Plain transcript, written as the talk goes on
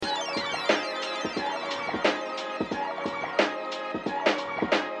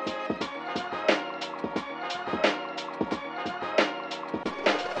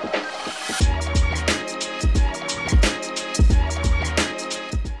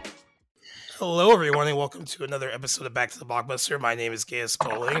Hello, everyone, and welcome to another episode of Back to the Blockbuster. My name is Gaius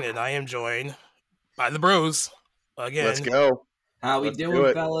Bowling, and I am joined by the Bros Let's again. go. How we Let's do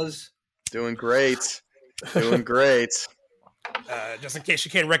doing, it. fellas? Doing great. Doing great. Just in case you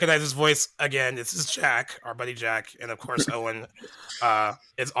can't recognize his voice again, this is Jack, our buddy Jack, and of course Owen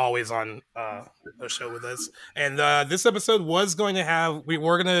is always on the show with us. And this episode was going to have we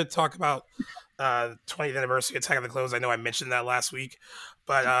were going to talk about 20th anniversary Attack of the Clones. I know I mentioned that last week,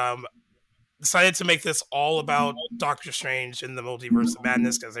 but decided to make this all about Doctor Strange in the Multiverse of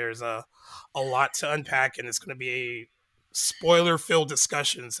Madness because there's a lot to unpack, and it's going to be a spoiler-filled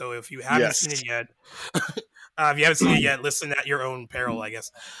discussion. So if you haven't seen it yet, listen at your own peril, I guess.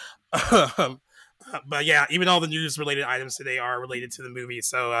 But yeah, even all the news-related items today are related to the movie,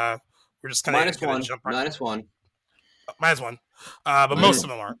 so we're just kind of jump right. Minus one. But most of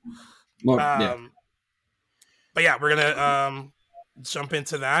them are. But yeah, we're gonna jump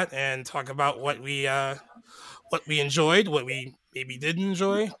into that and talk about what we enjoyed, what we maybe didn't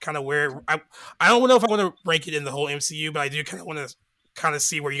enjoy, kind of where I don't know if I want to rank it in the whole MCU, but I do kind of want to kind of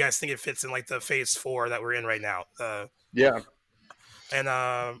see where you guys think it fits in like the phase 4 that we're in right now. So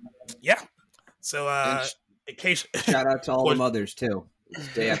in case shout out to all the mothers too.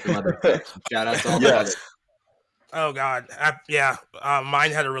 It's day after Mother. Shout out to all the mothers. Oh God,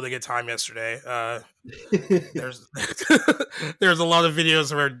 mine had a really good time yesterday. There's there's a lot of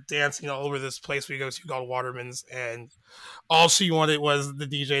videos of her dancing all over this place we go to called Waterman's, and all she wanted was the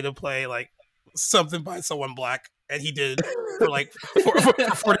DJ to play like something by someone black, and he did for like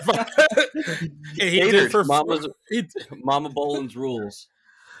 45. And he did for Mama Boland's rules.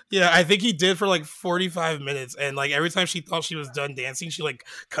 Yeah, I think he did for like 45 minutes, and like every time she thought she was done dancing, she like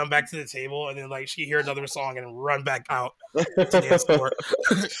come back to the table, and then like she hear another song and run back out to dance more.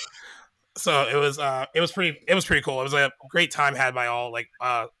 So it was pretty cool. It was a great time had by all. Like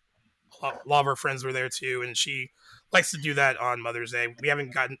a lot of her friends were there too, and she likes to do that on Mother's Day. We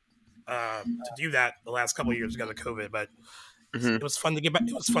haven't gotten to do that the last couple of years because of COVID, but it was fun to get back.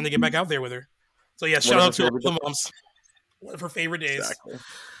 It was fun to get back out there with her. So yeah, shout out to all the moms. One of her favorite days. Exactly.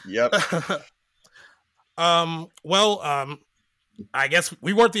 Yep. I guess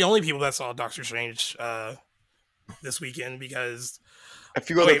we weren't the only people that saw Doctor Strange this weekend because a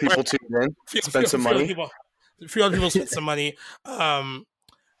few other people tuned in, spent some money. A few other people spent some money.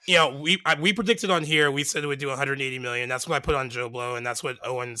 We predicted on here. We said it would do 180 million. That's what I put on Joe Blow, and that's what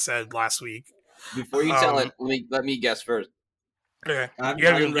Owen said last week. Before you tell it, let me guess first. Okay. I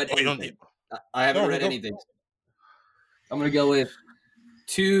haven't read anything. I haven't read anything. I'm gonna go with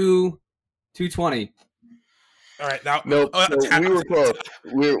 220. All right, now we were close.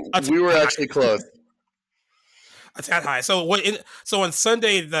 We were actually close. A tad high. So on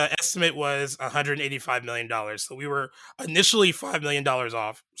Sunday the estimate was $185 million. So we were initially $5 million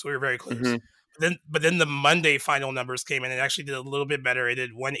off. So we were very close. Mm-hmm. But then the Monday final numbers came in and actually did a little bit better. It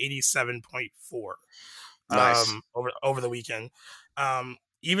did 187.4 nice. over the weekend.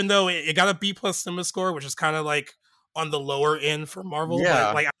 Even though it got a B+ cinema score, which is kind of like on the lower end for Marvel.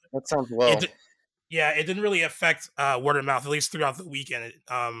 Yeah, but that sounds well. It didn't really affect word of mouth, at least throughout the weekend.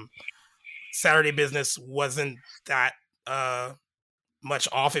 Saturday business wasn't that much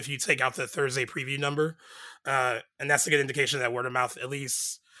off if you take out the Thursday preview number. And that's a good indication that word of mouth, at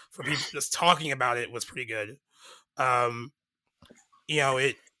least for people just talking about it, was pretty good. I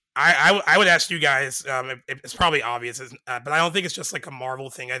would ask you guys, it's probably obvious, but I don't think it's just like a Marvel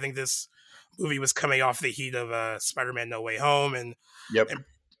thing. I think this movie was coming off the heat of Spider-Man No Way Home and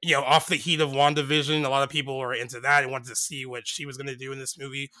off the heat of WandaVision. A lot of people were into that and wanted to see what she was going to do in this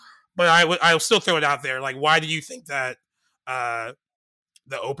movie. But I'll still throw it out there. Like, why do you think that the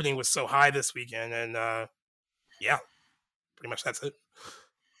opening was so high this weekend? And pretty much that's it.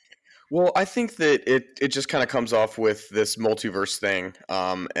 Well, I think that it just kind of comes off with this multiverse thing.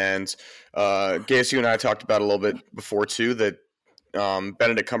 And Gaius, you and I talked about a little bit before too, that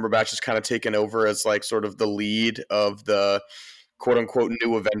Benedict Cumberbatch has kind of taken over as like sort of the lead of the quote unquote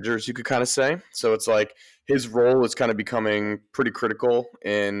new Avengers, you could kind of say. So it's like his role is kind of becoming pretty critical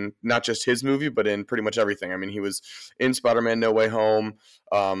in not just his movie, but in pretty much everything. I mean, he was in Spider-Man No Way Home.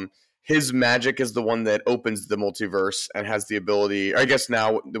 His magic is the one that opens the multiverse and has the ability, I guess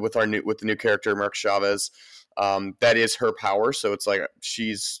now with the new character, Mark Chavez, that is her power. So it's like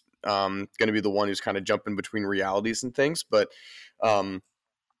she's going to be the one who's kind of jumping between realities and things. But I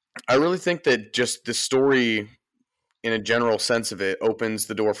really think that just the story in a general sense of it opens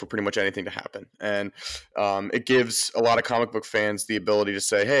the door for pretty much anything to happen. And it gives a lot of comic book fans the ability to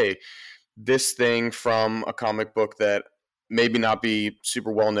say, hey, this thing from a comic book that maybe not be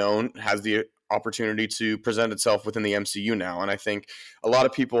super well known has the opportunity to present itself within the MCU now. And I think a lot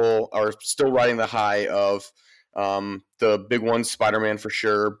of people are still riding the high of the big one, Spider-Man for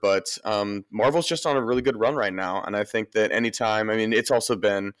sure, but Marvel's just on a really good run right now. And I think that anytime, I mean, it's also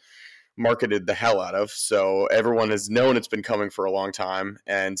been marketed the hell out of, so everyone has known it's been coming for a long time,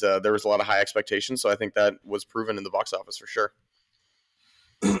 and there was a lot of high expectations, so I think that was proven in the box office for sure.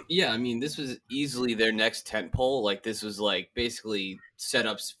 Yeah, I mean, this was easily their next tentpole. Like, this was like basically set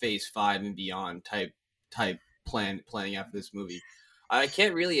up phase 5 and beyond type planning after this movie. I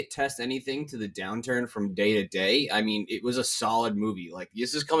can't really attest anything to the downturn from day to day. I mean, it was a solid movie. Like,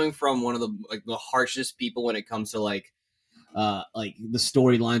 this is coming from one of the harshest people when it comes to like the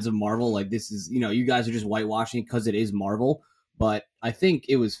storylines of Marvel. Like, this is, you guys are just whitewashing because it is Marvel, but I think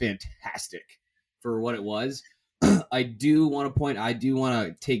it was fantastic for what it was. I do want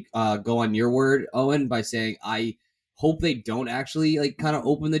to take go on your word, Owen, by saying I hope they don't actually like kind of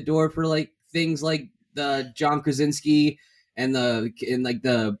open the door for like things like the John Krasinski and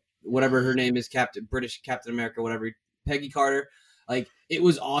the whatever her name is, British Captain America, whatever, Peggy Carter. Like, it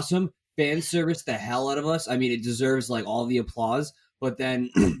was awesome. Fan service the hell out of us. I mean, it deserves like all the applause, but then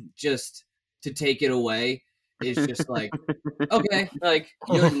just to take it away is just like, okay, like,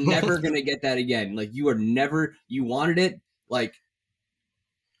 you're never gonna get that again. Like, you wanted it, like,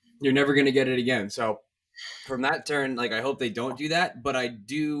 you're never gonna get it again. So from that turn, like, I hope they don't do that, but I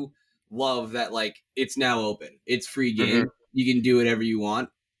do love that, like, it's now open. It's free game. You can do whatever you want.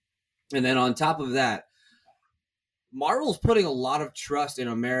 And then on top of that, Marvel's putting a lot of trust in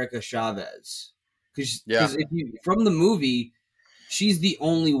America Chavez. Because from the movie, she's the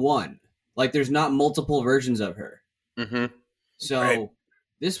only one. Like, there's not multiple versions of her. So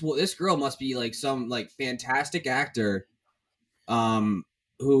this girl must be like some like fantastic actor,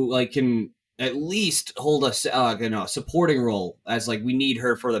 who like can at least hold a supporting role as like we need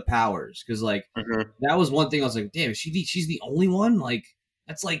her for the powers. Because like that was one thing I was like, damn, she's the only one. Like,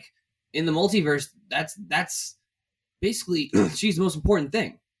 that's like in the multiverse. That's basically she's the most important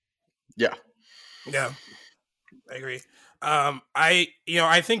thing. Yeah, I agree.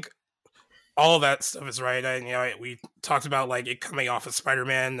 I think all of that stuff is right. We talked about like it coming off of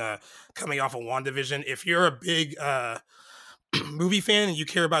Spider-Man, coming off of WandaVision. If you're a big movie fan and you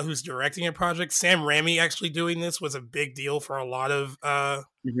care about who's directing a project, Sam Raimi actually doing this was a big deal for a lot of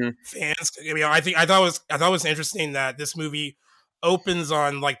fans. I thought it was interesting that this movie opens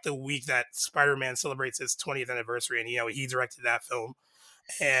on like the week that Spider-Man celebrates his 20th anniversary, and he directed that film,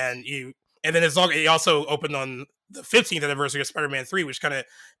 and then it also opened on the 15th anniversary of Spider-Man 3, which kind of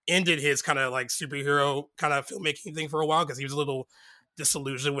ended his kind of like superhero kind of filmmaking thing for a while, because he was a little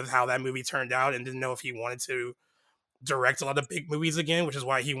disillusioned with how that movie turned out and didn't know if he wanted to direct a lot of big movies again, which is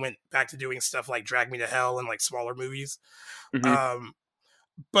why he went back to doing stuff like Drag Me to Hell and like smaller movies.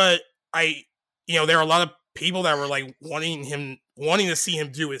 But there are a lot of people that were like wanting to see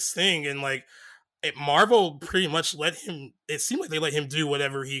him do his thing, and like Marvel pretty much let him. It seemed like they let him do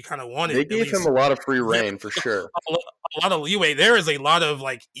whatever he kind of wanted. They gave him a lot of free reign for sure. A lot of leeway. There is a lot of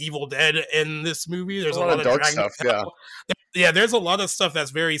like Evil Dead in this movie. There's a lot of dark stuff. Yeah. There's a lot of stuff that's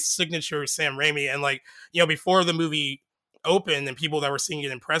very signature Sam Raimi. And like before the movie opened, and people that were seeing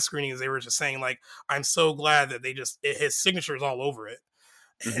it in press screenings, they were just saying like, "I'm so glad that his signature is all over it."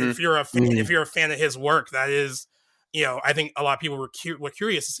 And if you're a fan of his work, that is. I think a lot of people were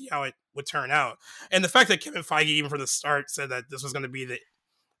curious to see how it would turn out. And the fact that Kevin Feige, even from the start, said that this was going to be the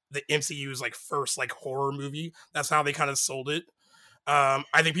MCU's like first like horror movie, that's how they kind of sold it. I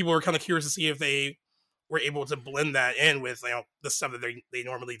think people were kind of curious to see if they were able to blend that in with the stuff that they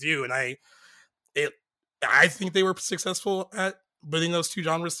normally do. And I think they were successful at blending those two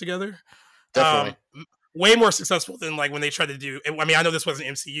genres together. Definitely. Way more successful than like when they tried to do. I mean, I know this wasn't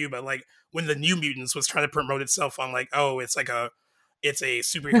MCU, but like when the New Mutants was trying to promote itself on like, oh, it's a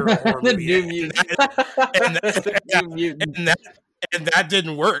superhero horror movie, and that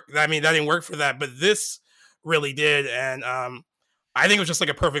didn't work. I mean, that didn't work for that, but this really did, and I think it was just like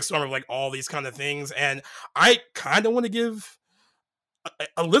a perfect storm of like all these kind of things. And I kind of want to give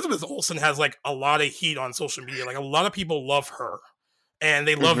Elizabeth Olsen has like a lot of heat on social media. Like a lot of people love her. And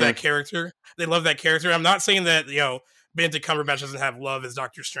they love that character. They love that character. I'm not saying that, Benedict Cumberbatch doesn't have love as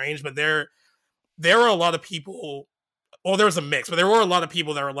Doctor Strange, but there are a lot of people. Well, there was a mix, but there were a lot of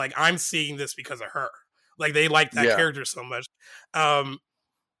people that were like, I'm seeing this because of her. Like, they like that character so much. And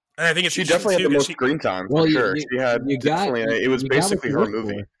I think she definitely had the most screen time, for sure. She had it was basically her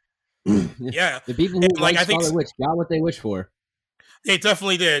movie. Yeah. The people who like Scarlet Witch got what they wished for. They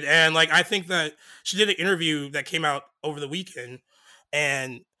definitely did. And, like, I think that she did an interview that came out over the weekend.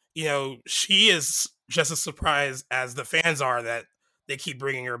 And, she is just as surprised as the fans are that they keep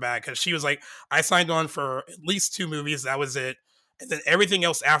bringing her back, because she was like, I signed on for at least 2 movies, that was it, and then everything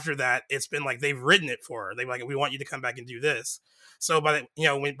else after that, it's been like they've written it for her. They're like, we want you to come back and do this. So by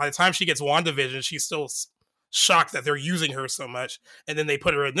the time she gets WandaVision, she's still shocked that they're using her so much, and then they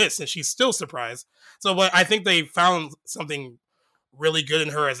put her in this, and she's still surprised. So, but I think they found something really good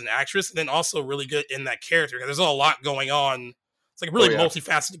in her as an actress, and then also really good in that character, because there's a lot going on. It's like a really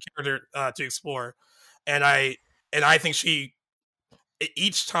multifaceted character to explore, and I think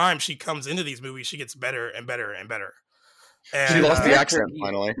each time she comes into these movies, she gets better and better and better. And, she lost the accent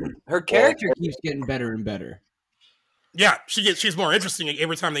finally. Her character keeps getting better and better. Yeah, she's more interesting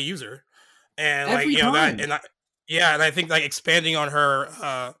every time they use her, and every time. and I think like expanding on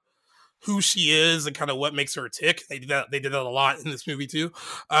her who she is and kind of what makes her tick. They did that a lot in this movie too.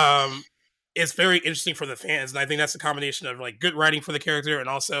 It's very interesting for the fans, and I think that's a combination of like good writing for the character, and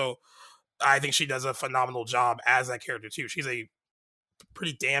also I think she does a phenomenal job as that character too. She's a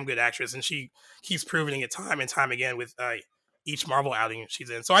pretty damn good actress, and she keeps proving it time and time again with each Marvel outing she's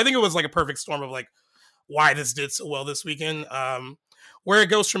in. So I think it was like a perfect storm of like why this did so well this weekend. Where it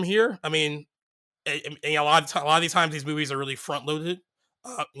goes from here, I mean, a lot of these times these movies are really front loaded.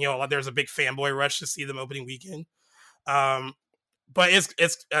 There's a big fanboy rush to see them opening weekend. But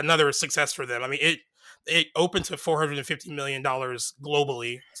it's another success for them. I mean, it opened to $450 million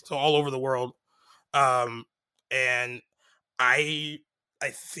globally, so all over the world. And I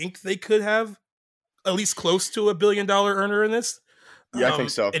think they could have at least close to $1 billion earner in this. Yeah, I think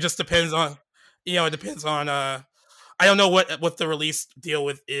so. It just depends on, I don't know what the release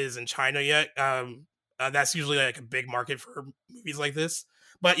deal is in China yet. That's usually like a big market for movies like this.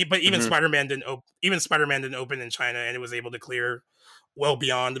 But even Spider-Man didn't open in China, and it was able to clear well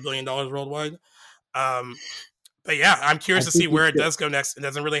beyond $1 billion worldwide. But yeah, I'm curious to see where it does go next. It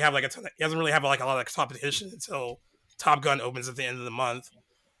doesn't really have like it doesn't really have like a lot of competition until Top Gun opens at the end of the month.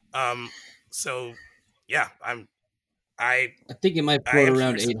 So yeah, I think it might float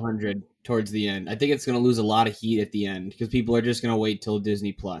around 800 towards the end. I think it's going to lose a lot of heat at the end because people are just going to wait till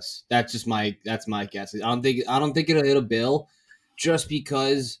Disney Plus. That's my guess. I don't think it'll hit $1 billion just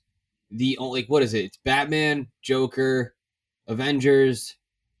because what is it? It's Batman, Joker, Avengers,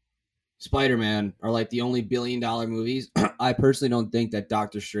 Spider-Man are like the only $1 billion movies. I personally don't think that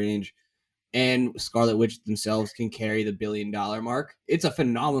Doctor Strange and Scarlet Witch themselves can carry the $1 billion mark. It's a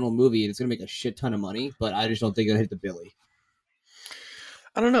phenomenal movie and it's going to make a shit ton of money, but I just don't think it'll hit the Billy.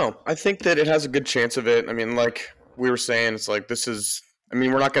 I don't know. I think that it has a good chance of it. I mean, like we were saying, it's like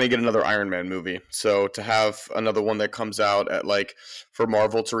we're not going to get another Iron Man movie. So to have another one that comes out at for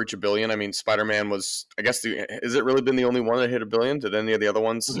Marvel to reach $1 billion, I mean, Spider-Man was, I guess, has it really been the only one that hit $1 billion? Did any of the other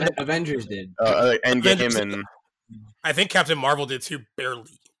ones? Avengers did. Endgame and I think Captain Marvel did too,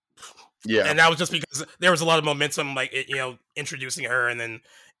 barely. Yeah, and that was just because there was a lot of momentum, introducing her and then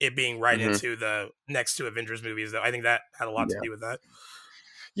it being right into the next 2 Avengers movies. I think that had a lot to do with that.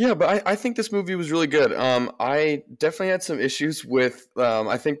 Yeah, but I think this movie was really good. I definitely had some issues with.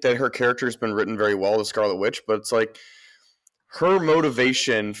 I think that her character has been written very well, the Scarlet Witch, but it's like her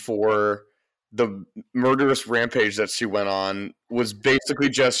motivation for the murderous rampage that she went on was basically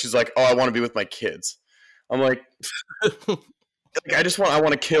just she's like, "Oh, I want to be with my kids." I'm like. I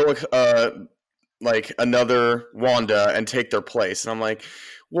want to kill another Wanda and take their place, and I'm like,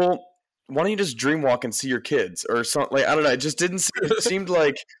 well, why don't you just dreamwalk and see your kids or something? I don't know. It just didn't. It seemed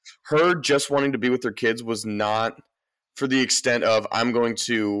like her just wanting to be with her kids was not for the extent of I'm going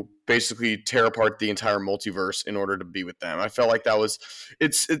to basically tear apart the entire multiverse in order to be with them. I felt like that was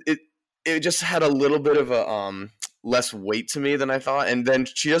it just had a little bit of a less weight to me than I thought. And then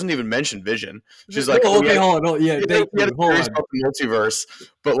she doesn't even mention Vision. She's like, hold on. Yeah, we had a theories about the multiverse,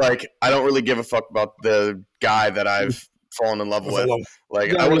 but I don't really give a fuck about the guy that I've fallen in love with.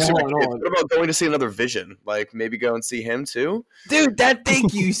 I want to see my kids. What about going to see another Vision? Maybe go and see him too? Dude,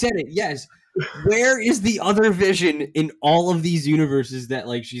 thank you. You said it. Yes. Where is the other Vision in all of these universes that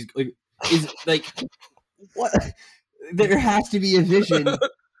she's what? There has to be a Vision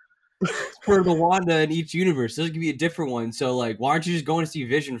for the Wanda in each universe. There's gonna be a different one. So why aren't you just going to see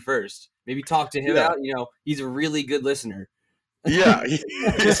Vision first? Maybe talk to him out. He's a really good listener. Yeah, he's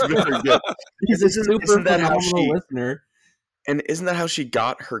very good. He's a super phenomenal listener. And isn't that how she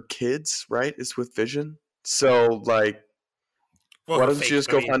got her kids? Right, is with Vision. So why doesn't she just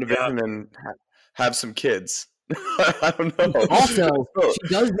go find a Vision and have some kids? I don't know. Also, she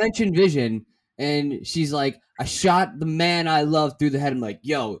does mention Vision, and she's like, "I shot the man I love through the head." I'm like,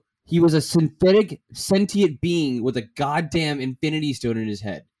 "Yo." He was a synthetic, sentient being with a goddamn infinity stone in his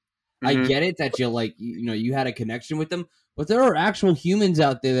head. I Mhm. get it that you had a connection with them, but there are actual humans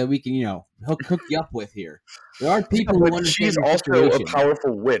out there that we can hook you up with here. There are people who But understand she's your also situation. a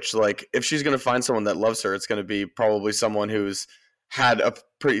powerful witch. Like, if she's going to find someone that loves her, it's going to be probably someone who's had a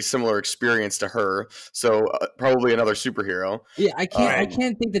pretty similar experience to her. So probably another superhero. Yeah, I Um,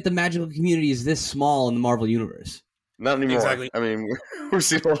 can't think that the magical community is this small in the Marvel universe. Not anymore. Exactly. I mean, we've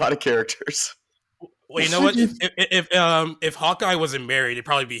seen a lot of characters. Well, you know what? If Hawkeye wasn't married, it'd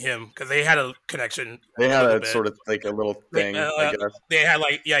probably be him because they had a connection. They had little a bit. sort of like a little thing, I guess. They had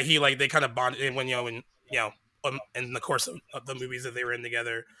they kind of bonded when in the course of the movies that they were in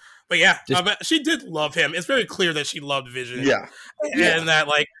together. But yeah, but she did love him. It's very clear that she loved Vision. Yeah. And that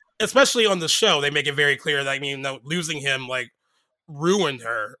especially on the show, they make it very clear that losing him ruined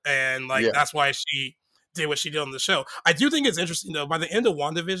her, and that's why she did what she did on the show. I do think it's interesting though. By the end of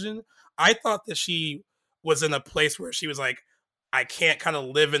WandaVision, I thought that she was in a place where she was like, I can't kind of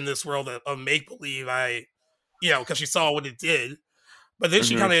live in this world of make believe. Because she saw what it did. But then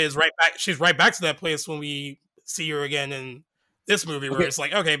she kind of is right back. She's right back to that place when we see her again in this movie, where it's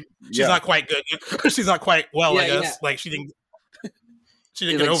like, okay, she's not quite good. She's not quite well, I guess. Like she didn't. She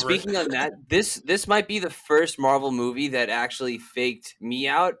didn't get over speaking on that, this might be the first Marvel movie that actually faked me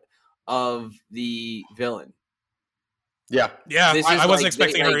out of the villain. Yeah. I wasn't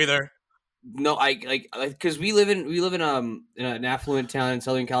expecting her either. No, because we live in an affluent town in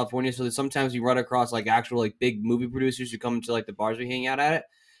Southern California, so that sometimes we run across actual big movie producers who come to the bars we hang out at.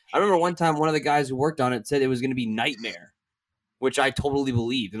 I remember one time one of the guys who worked on it said it was going to be Nightmare, which I totally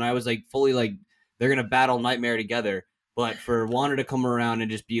believed, and I was fully they're going to battle Nightmare together. But for Wanda to come around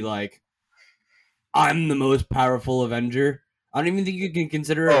and just be like, I'm the most powerful Avenger, I don't even think you can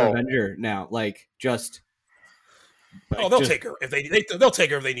consider her an Avenger now. They'll take her if they'll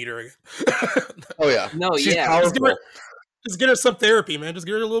take her if they need her again. Oh yeah. No, she's yeah. powerful. Just get her some therapy, man. Just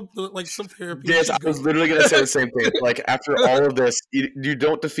get her a little some therapy. Yes, I was literally gonna say the same thing. After all of this, you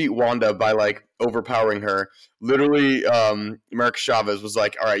don't defeat Wanda by overpowering her. Literally, America Chavez was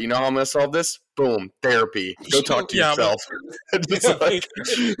like, "All right, you know how I'm gonna solve this? Boom, therapy. Go talk to yourself." And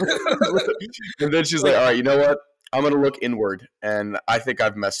then she's like, "All right, you know what? I'm going to look inward, and I think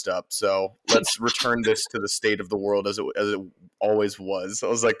I've messed up. So let's return this to the state of the world as it always was." I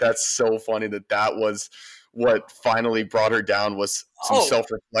was like, that's so funny that was what finally brought her down, was some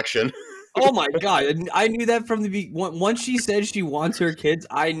self-reflection. Oh my God. I knew that from the beginning. Once she said she wants her kids,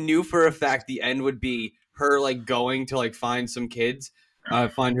 I knew for a fact the end would be her going to find some kids,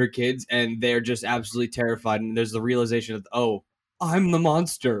 find her kids, and they're just absolutely terrified. And there's the realization of, I'm the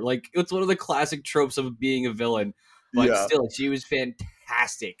monster. It's one of the classic tropes of being a villain. But still, she was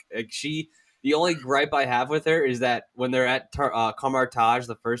fantastic. The only gripe I have with her is that when they're at Kamar-Taj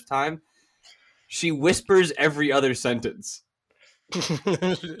the first time, she whispers every other sentence.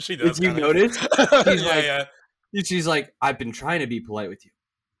 She does. Did you notice? She's She's like, I've been trying to be polite with you,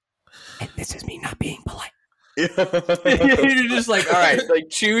 and this is me not being polite. You're just all right,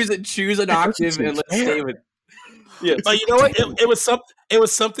 choose an octave and let's stay with. Yeah, but you know what? It was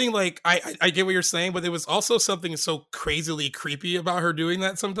something I get what you're saying, but it was also something so crazily creepy about her doing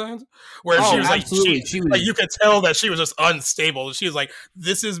that sometimes. Where she was absolutely. she was you could tell that she was just unstable. She was like,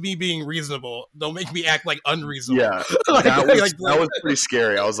 "This is me being reasonable. Don't make me act unreasonable." Yeah, that was pretty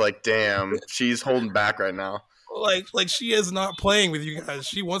scary. I was like, "Damn, she's holding back right now." She is not playing with you guys.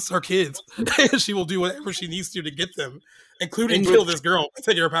 She wants her kids. She will do whatever she needs to get them, including kill this girl,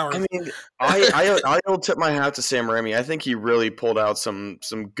 take her powers. I mean, I'll tip my hat to Sam Raimi. I think he really pulled out some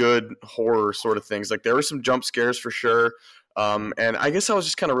good horror sort of things. There were some jump scares for sure. And I guess I was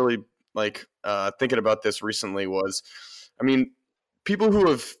just kind of really thinking about this recently was, I mean, people who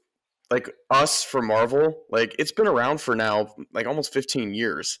have us for Marvel, it's been around for now almost 15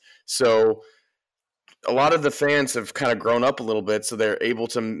 years. So a lot of the fans have kind of grown up a little bit, so they're able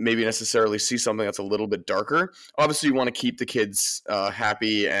to maybe necessarily see something that's a little bit darker. Obviously, you want to keep the kids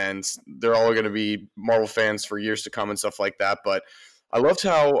happy, and they're all going to be Marvel fans for years to come and stuff like that. But I loved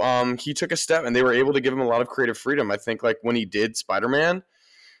how he took a step, and they were able to give him a lot of creative freedom. I think when he did Spider-Man,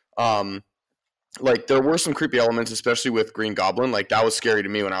 there were some creepy elements, especially with Green Goblin. That was scary to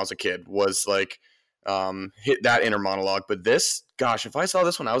me when I was a kid, was hit that inner monologue. But this, gosh, if I saw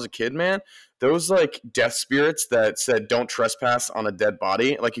this when I was a kid, man, those death spirits that said don't trespass on a dead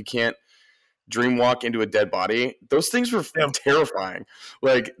body, you can't dream walk into a dead body, those things were terrifying.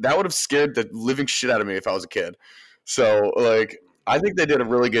 That would have scared the living shit out of me if I was a kid. So I think they did a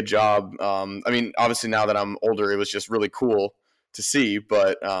really good job. I mean, obviously now that I'm older, it was just really cool to see.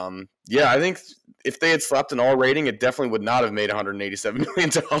 But I think if they had slapped an R rating, it definitely would not have made $187 million.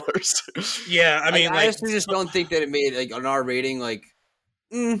 Yeah, I mean, I honestly just don't think that it made an R rating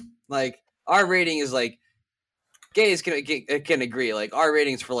Like our rating is like gays can agree. Like our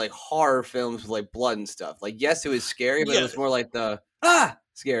ratings for like horror films with like blood and stuff. Like yes, it was scary, but it was more like the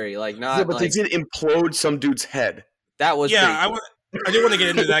scary. Like not. Yeah, but like, they did implode some dude's head. That was I cool. did want to get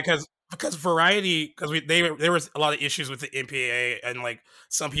into that because Variety, because there was a lot of issues with the MPAA and like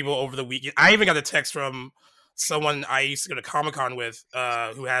some people over the weekend. I even got a text from someone I used to go to Comic-Con with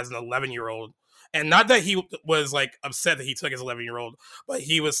who has an 11-year-old. And not that he was like upset that he took his 11-year-old, but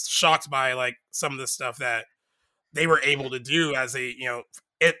he was shocked by like some of the stuff that they were able to do as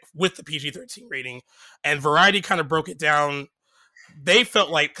with the PG-13 rating. And Variety kind of broke it down. They felt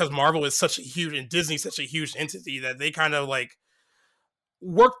like because Marvel is such a huge and Disney such a huge entity that they kind of like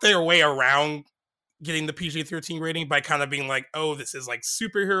worked their way around getting the PG-13 rating by kind of being like, oh, this is like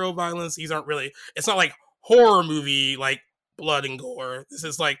superhero violence. These aren't really, it's not like horror movie like blood and gore. This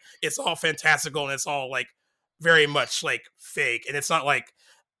is like, it's all fantastical and it's all like very much like fake and it's not like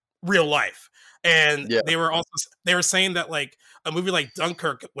real life. And they were saying that like a movie like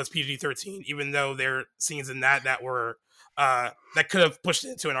Dunkirk was PG-13, even though there are scenes in that were that could have pushed it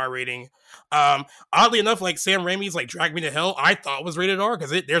into an R rating. Oddly enough, like Sam Raimi's like Drag Me to Hell, I thought was rated R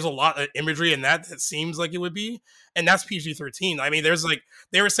because there's a lot of imagery in that seems like it would be, and that's PG-13. I mean, there's like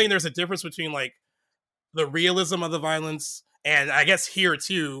they were saying there's a difference between like the realism of the violence, and I guess here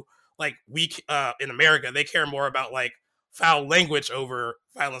too, like we in America, they care more about like foul language over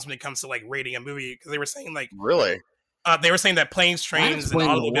violence when it comes to like rating a movie because they were saying like really they were saying that Planes, Trains, and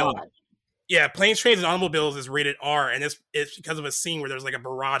Automobiles. Yeah, Planes, Trains, and Automobiles is rated R, and it's because of a scene where there's like a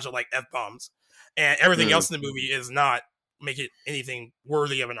barrage of like F-bombs, and everything else in the movie is not make it anything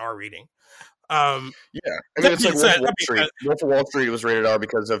worthy of an R rating. I mean, it's like Wolf of Wall Street was rated R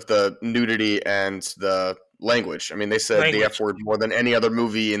because of the nudity and the language. I mean, they said the F word more than any other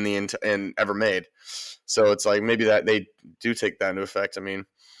movie in ever made. So it's like maybe that they do take that into effect. I mean,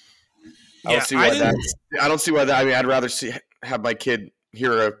 I don't see why that. I mean, I'd rather have my kid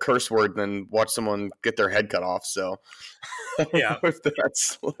hear a curse word than watch someone get their head cut off. So I don't know if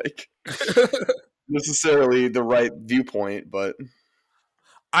that's like necessarily the right viewpoint, but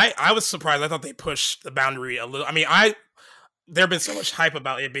I was surprised. I thought they pushed the boundary a little. I mean, there been so much hype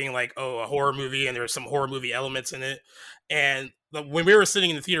about it being like, oh, a horror movie, and there's some horror movie elements in it. And when we were sitting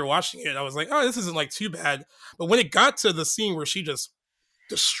in the theater watching it, I was like, oh, this isn't like too bad. But when it got to the scene where she just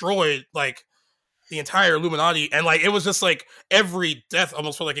destroyed like the entire Illuminati, and like it was just like every death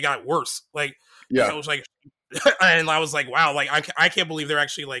almost felt like it got worse. Like, it was like, and I was like, wow, like I can't believe they're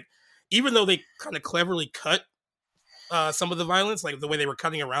actually like, even though they kind of cleverly cut some of the violence, like the way they were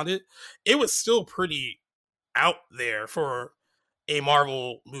cutting around it, it was still pretty out there for a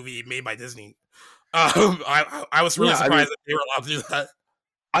Marvel movie made by Disney. I was really surprised that they were allowed to do that.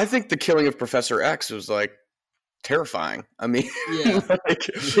 I think the killing of Professor X was like terrifying. I mean, like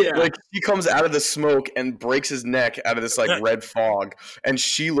he comes out of the smoke and breaks his neck out of this like red fog, and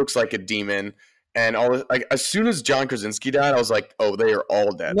she looks like a demon. And as soon as John Krasinski died, I was like, "Oh, they are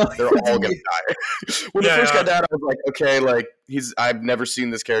all dead. They're all gonna die." When the first guy died, I was like, "Okay, like I've never seen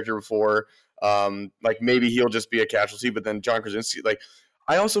this character before. Like maybe he'll just be a casualty." But then John Krasinski, like,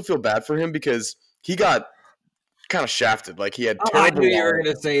 I also feel bad for him because he got kind of shafted. Like he had terrible. I knew you were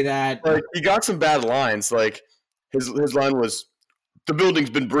gonna say that. Like he got some bad lines. Like his line was, "The building's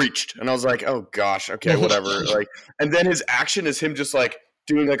been breached," and I was like, "Oh gosh, okay, whatever." Like, and then his action is him just like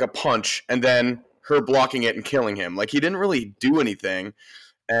doing like a punch and then her blocking it and killing him. Like he didn't really do anything.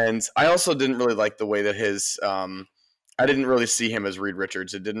 And I also didn't really like the way that his I didn't really see him as Reed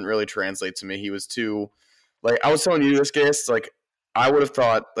Richards. It didn't really translate to me. He was too like, I was telling you this, guys, like I would have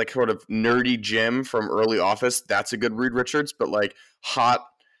thought like sort of nerdy Jim from early Office, that's a good Reed Richards, but like hot,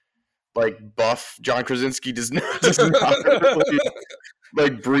 like buff John Krasinski does not really,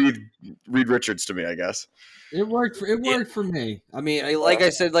 like breathe Reed Richards to me, I guess. It worked for me. I mean, like I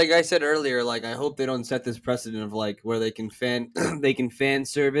said earlier, like I hope they don't set this precedent of like where they can fan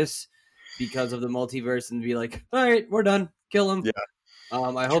service because of the multiverse and be like, all right, we're done, kill him. Yeah.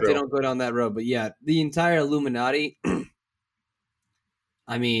 I hope they don't go down that road. But yeah, the entire Illuminati.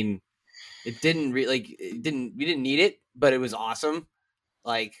 I mean, we didn't need it, but it was awesome.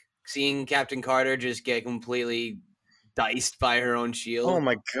 Like seeing Captain Carter just get completely diced by her own shield. Oh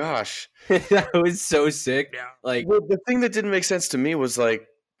my gosh. That was so sick. Yeah. Like, well, the thing that didn't make sense to me was like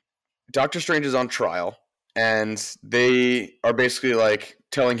Doctor Strange is on trial and they are basically like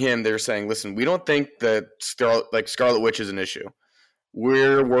telling him, they're saying, listen, we don't think that Scarlet Witch is an issue.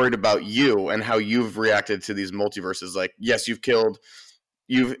 We're worried about you and how you've reacted to these multiverses. Like, yes, you've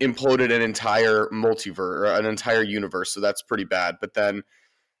imploded an entire multiverse or an entire universe. So that's pretty bad. But then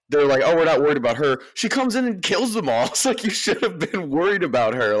they're like, oh, we're not worried about her. She comes in and kills them all. It's like, you should have been worried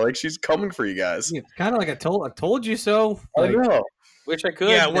about her. Like, she's coming for you guys. It's kind of like I told you so. I Like, know. Wish I could.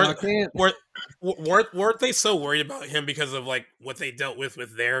 Yeah, now I can't. weren't they so worried about him because of like what they dealt with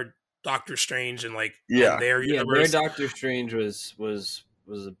their Doctor Strange and like Yeah. and their Yeah, their universe? Doctor Strange was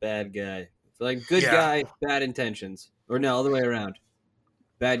a bad guy. Like good Yeah. guy, bad intentions, or no, other way around.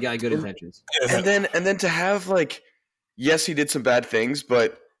 Bad guy, good intentions. And then to have like, yes, he did some bad things,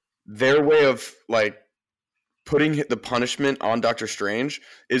 but their way of like putting the punishment on Doctor Strange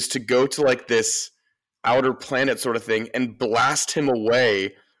is to go to like this outer planet sort of thing and blast him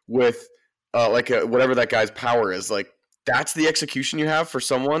away with like whatever that guy's power is. Like, that's the execution you have for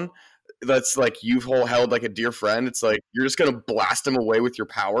someone that's like you've held like a dear friend. It's like you're just gonna blast him away with your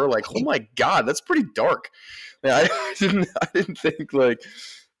power. Like, oh my god, that's pretty dark. I didn't think like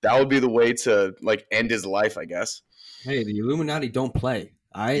that would be the way to like end his life, I guess. Hey, the Illuminati don't play.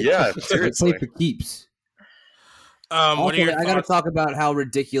 Yeah, They seriously. play for keeps. What Also, are your I got to thoughts? talk about how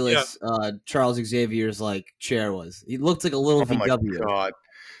ridiculous Charles Xavier's like chair was. He looked like a little Oh my VW. god.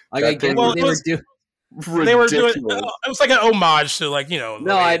 Like That I get thing what was- they were doing. They were doing. Ridiculous. It was like an homage to like the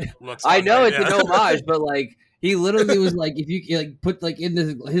No, way it looks I on know there, it's an homage, but like he literally was like, if you like put like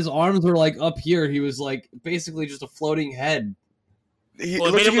his arms were like up here, he was like basically just a floating head. He Well,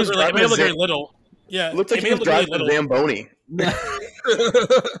 it looked made like him he was look really, it made driving him look a very little. Yeah, It looked like it he made was him look driving a really Zamboni.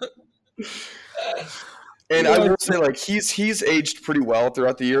 little. And I will say, like, he's aged pretty well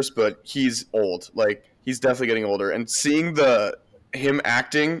throughout the years, but he's old. Like, he's definitely getting older. And seeing him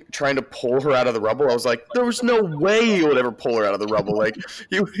acting, trying to pull her out of the rubble, I was like, there was no way he would ever pull her out of the rubble. Like,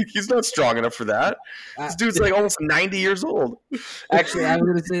 he's not strong enough for that. This dude's like almost 90 years old. Actually, I was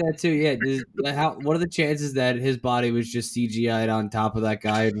gonna say that too. Yeah, what are the chances that his body was just CGI'd on top of that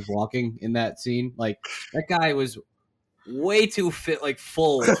guy just walking in that scene? Like that guy was way too fit, like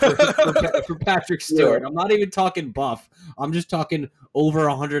full for Patrick Stewart. Yeah. I'm not even talking buff. I'm just talking over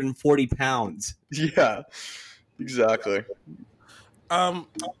 140 pounds. Yeah, exactly. I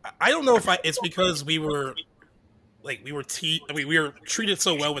don't know if it's because we were treated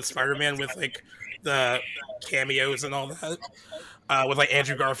so well with Spider-Man with like the cameos and all that, with like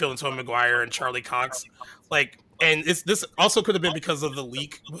Andrew Garfield and Tobey Maguire and Charlie Cox, like, and this also could have been because of the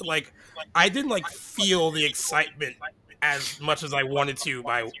leak, but like I didn't like feel the excitement as much as I wanted to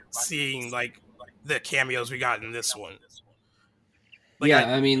by seeing like the cameos we got in this one. Like,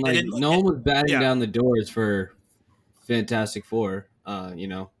 yeah, I mean, like didn't- no one was batting yeah. down the doors for Fantastic Four.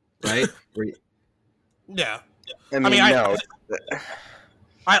 Right? yeah. I mean, mean, no.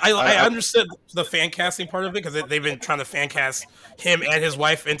 I understood the fan casting part of it because they've been trying to fan cast him and his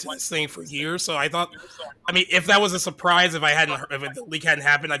wife into this thing for years. So I thought, I mean, if that was a surprise, if the leak hadn't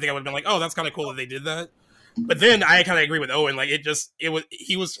happened, I think I would have been like, oh, that's kind of cool that they did that. But then I kind of agree with Owen. Like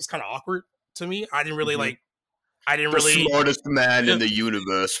he was just kind of awkward to me. I didn't really Mhm. the Smartest man in the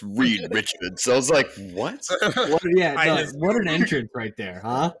universe, Reed Richards. I was like, what? What an entrance right there,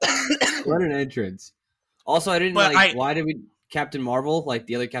 huh? What an entrance. Also, I didn't But why did we Captain Marvel, like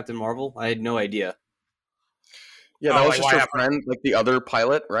the other Captain Marvel? I had no idea. Yeah, that Oh, was like, just why her friend, like the other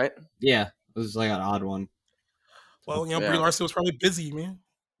pilot, right? Yeah, it was like an odd one. Well, Yeah. Brie Larson was probably busy, man.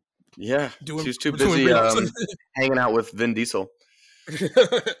 Yeah, Doing- she was too doing busy Brie Larson. hanging out with Vin Diesel.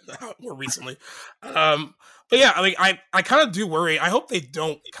 More recently. But yeah, like I kind of do worry. I hope they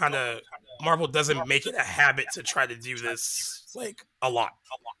don't Marvel doesn't make it a habit to try to do this like a lot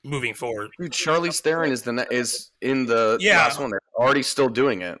moving forward. Dude, Charlize Theron is in the Yeah. last one. They're already still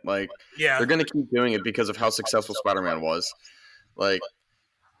doing it. Like, Yeah. they're gonna keep doing it because of how successful Spider-Man was. Like,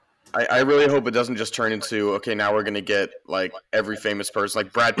 I really hope it doesn't just turn into, okay, now we're gonna get like every famous person.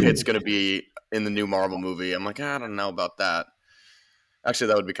 Like Brad Pitt's gonna be in the new Marvel movie. I'm like, I don't know about that. Actually,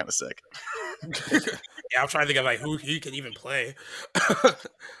 that would be kind of sick. Yeah, I'm trying to think of like who he can even play.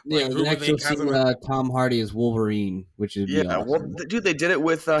 Yeah, who would next they you'll cast see him as? Tom Hardy as Wolverine, which is Yeah, well, dude, they did it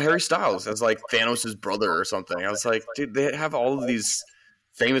with Harry Styles as like Thanos' brother or something. I was like, dude, they have all of these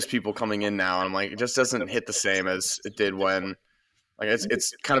famous people coming in now, and I'm like, it just doesn't hit the same as it did when, like,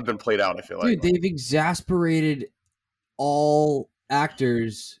 it's kind of been played out. I feel like, dude, they've exasperated all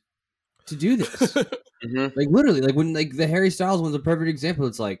actors to do this. Mhm. Like literally, like when like the Harry Styles one's a perfect example.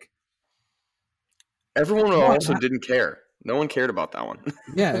 It's like, everyone Come on, also man. didn't care. No one cared about that one.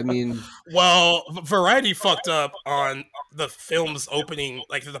 yeah, I mean, Well, Variety fucked up on the film's opening,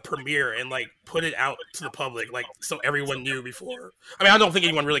 like the premiere, and like put it out to the public, like so everyone knew before. I mean, I don't think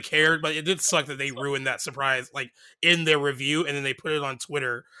anyone really cared, but it did suck that they ruined that surprise, like in their review, and then they put it on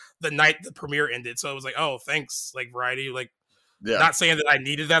Twitter the night the premiere ended. So it was like, oh, thanks, like Variety, like Yeah, not saying that I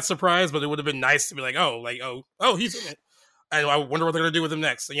needed that surprise, but it would have been nice to be like, oh, he's in it. and I wonder what they're gonna do with him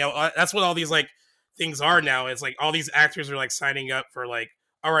next. You know, that's what all these like things are now. It's like all these actors are like signing up for like,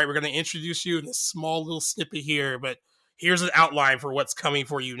 all right, we're gonna introduce you in this small little snippet here, but here's an outline for what's coming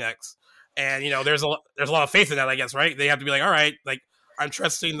for you next. And you know, there's a lot of faith in that, I guess, right? They have to be like, all right, like I'm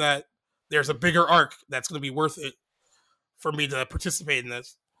trusting that there's a bigger arc that's gonna be worth it for me to participate in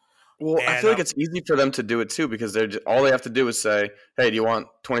this. Well, And, I feel like it's easy for them to do it too because all they have to do is say, "Hey, do you want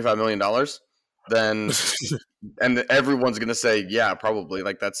 $25 million?" Then, and everyone's gonna say, "Yeah, probably."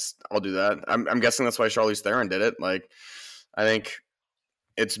 Like I'll do that. I'm guessing that's why Charlize Theron did it. Like, I think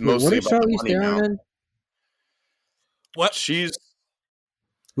it's mostly about the money now. What?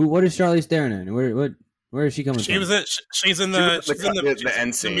 What is Charlize Theron in? Where is she coming from? She's in the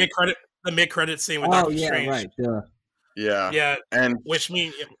end scene. The mid-credit scene with Doctor Strange. Right. Yeah. And which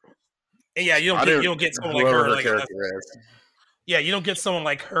means, yeah, you don't get someone like her. Like, yeah, you don't get someone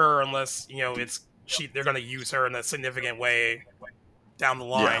like her unless you know they're going to use her in a significant way down the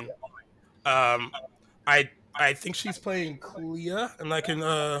line. Yeah. I think she's playing Clea, and I can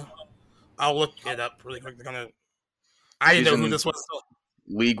I'll look it up really quick. I didn't know who this was.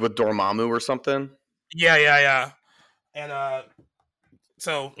 League with Dormammu or something. Yeah. And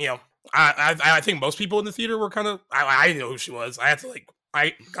so you know, I think most people in the theater were kind of I didn't know who she was. I had to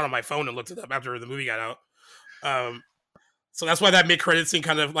I got on my phone and looked it up after the movie got out. So that's why that mid-credit scene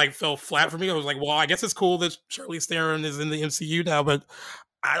kind of like fell flat for me. I was like, well, I guess it's cool that Charlize Theron is in the MCU now, but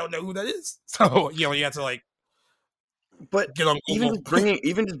I don't know who that is. So you know, you have to like. But even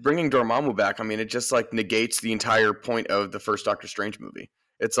just bringing Dormammu back, I mean, it just like negates the entire point of the first Doctor Strange movie.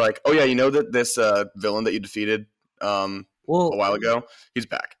 It's like, oh yeah, you know that this villain that you defeated a while ago, he's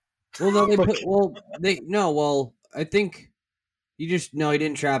back. Well, no, I think he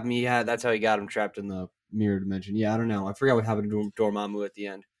didn't trap me. Yeah, that's how he got him trapped in the mirror dimension. Yeah, I don't know. I forgot what happened to Dormammu at the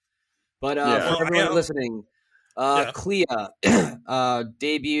end. But for everyone listening, Clea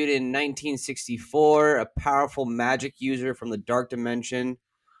debuted in 1964, a powerful magic user from the Dark Dimension.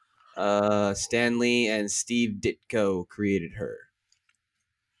 Stan Lee and Steve Ditko created her.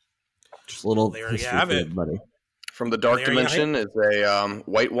 Just a little history for everybody. From the Dark Dimension is a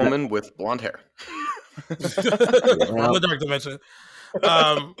white woman with blonde hair. From the Dark Dimension.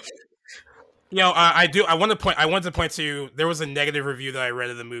 You know, I wanted to point to there was a negative review that I read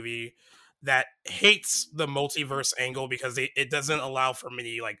of the movie that hates the multiverse angle because it doesn't allow for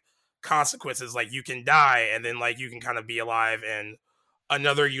many like consequences. Like you can die and then like you can kind of be alive in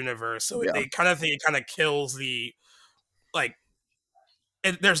another universe. So they kind of think it kind of kills the like.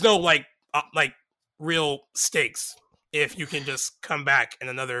 There's no like real stakes if you can just come back in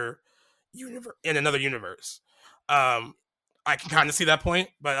another universe. I can kind of see that point,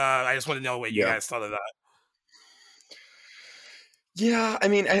 but I just want to know what you guys thought of that. Yeah, I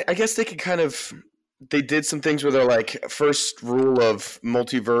mean, I guess they could they did some things where they're like, first rule of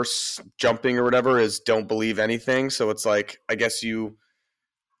multiverse jumping or whatever is don't believe anything. So it's like, I guess you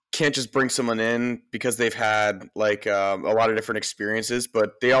can't just bring someone in because they've had like a lot of different experiences,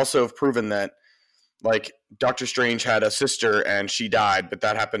 but they also have proven that like Doctor Strange had a sister and she died, but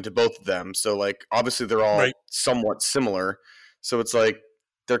that happened to both of them. So like, obviously they're all somewhat similar. So it's like,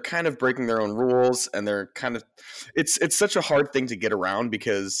 they're kind of breaking their own rules and they're kind of, it's such a hard thing to get around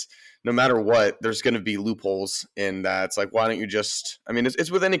because no matter what, there's going to be loopholes in that. It's like, why don't you just, I mean, it's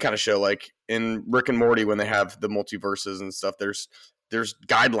with any kind of show, like in Rick and Morty, when they have the multiverses and stuff, there's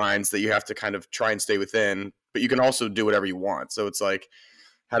guidelines that you have to kind of try and stay within, but you can also do whatever you want. So it's like,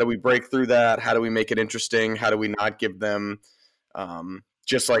 how do we break through that? How do we make it interesting? How do we not give them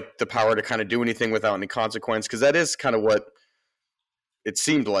just like the power to kind of do anything without any consequence? Because that is kind of what it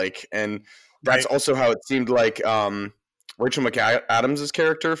seemed like. And that's also how it seemed like Rachel McAdams'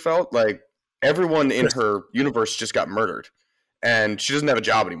 character felt. Like everyone in her universe just got murdered and she doesn't have a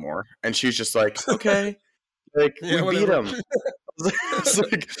job anymore. And she's just like, okay, like we beat him. It's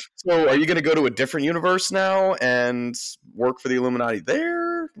like, so are you going to go to a different universe now and work for the Illuminati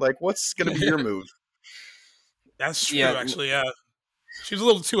there? Like, what's going to be your move? That's true, actually. Yeah, she was a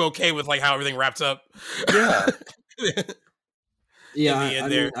little too okay with like how everything wrapped up. Yeah, I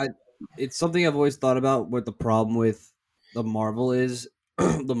mean, it's something I've always thought about. What the problem with the Marvel is,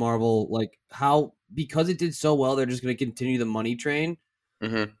 the Marvel like how because it did so well, they're just going to continue the money train.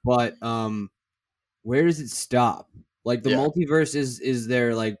 Mm-hmm. But where does it stop? Like the multiverse is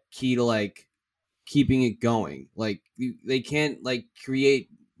their like key to like keeping it going. Like they can't like create.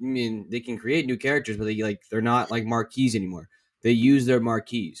 I mean, they can create new characters, but they're not like marquees anymore. They use their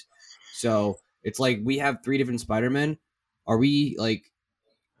marquees. So it's like we have 3 different Spider-Men. Are we like?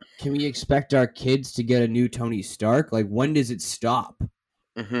 Can we expect our kids to get a new Tony Stark? Like when does it stop?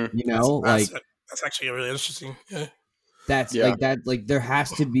 Mm-hmm. You know, that's actually really interesting. Yeah. That's Yeah. like that. Like there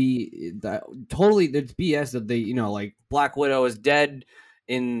has to be that. Totally, it's BS that they, like Black Widow is dead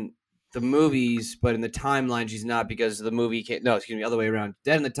in the movies, but in the timeline she's not because the movie came. No, excuse me, other way around.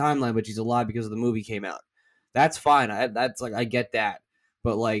 Dead in the timeline, but she's alive because the movie came out. That's fine. That's like I get that.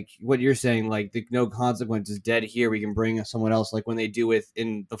 But like what you're saying, like the no consequences, dead here. We can bring someone else, like when they do it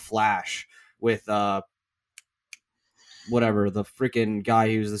in the Flash with whatever the freaking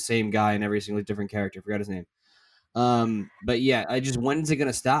guy who's the same guy in every single different character. I forgot his name. But yeah, when is it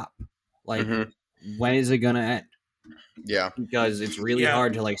gonna stop? Like, when is it gonna end? Yeah, Because it's really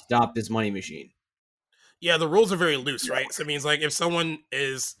hard to like stop this money machine. Yeah, the rules are very loose, right? So it means like if someone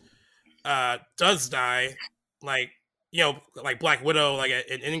does die, like like Black Widow, like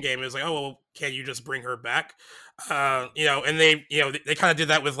in Endgame, is like, oh well, can you just bring her back? And they they kind of did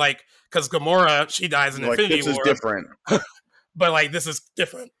that with like because Gamora she dies in Infinity War. This is different. But like this is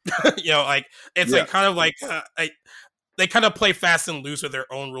different, like it's like kind of like they kind of play fast and loose with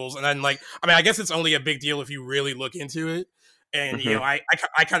their own rules, and then like I guess it's only a big deal if you really look into it, and I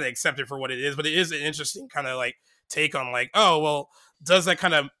kind of accept it for what it is, but it is an interesting kind of like take on like, oh well, does that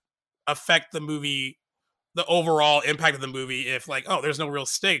kind of affect the movie, the overall impact of the movie if like, oh, there's no real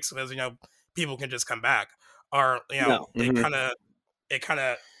stakes because people can just come back, or it kind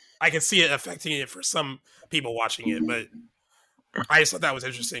of I can see it affecting it for some people watching it, but I just thought that was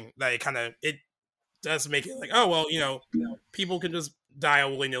interesting that it does make it like, oh well, people can just die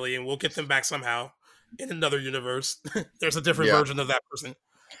willy nilly and we'll get them back somehow in another universe. There's a different version of that person.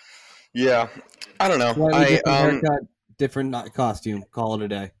 Yeah, I don't know. Different haircut, different costume. Call it a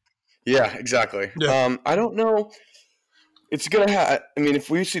day. Yeah, exactly. Yeah. I don't know. It's gonna have. I mean, if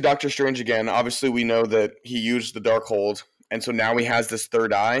we see Doctor Strange again, obviously we know that he used the Darkhold, and so now he has this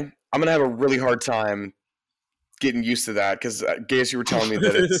third eye. I'm gonna have a really hard time getting used to that because Gaius, you were telling me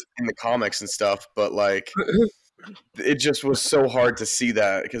that it's in the comics and stuff, but like it just was so hard to see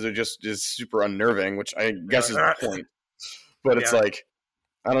that because it just is super unnerving, which I guess is the point. But it's like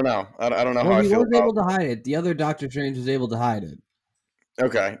I don't know. I don't know how I feel. He was able to hide it. The other Doctor Strange was able to hide it.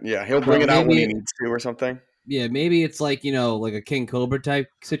 Okay, yeah, he'll bring it out when he needs to or something. Yeah, maybe it's like like a King Cobra type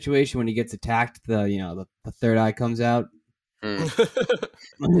situation when he gets attacked. The third eye comes out. Yeah.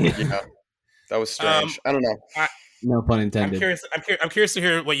 That was strange. I don't know. No pun intended. I'm curious to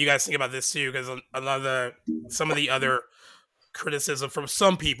hear what you guys think about this too, because some of the other criticism from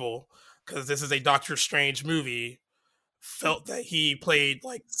some people, because this is a Doctor Strange movie, felt that he played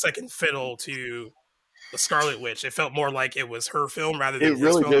like second fiddle to the Scarlet Witch. It felt more like it was her film rather than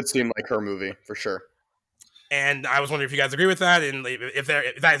his film. Did seem like her movie for sure. And I was wondering if you guys agree with that, and if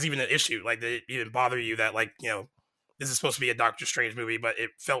that is even an issue, like did it even bother you that like this is supposed to be a Doctor Strange movie, but it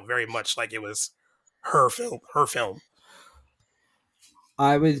felt very much like it was her film.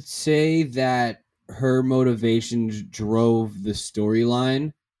 I would say that her motivations drove the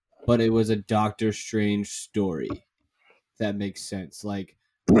storyline, but it was a Doctor Strange story. If that makes sense. Like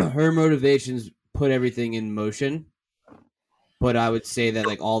her motivations put everything in motion, but I would say that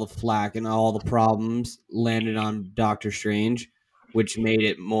like all the flack and all the problems landed on Doctor Strange, which made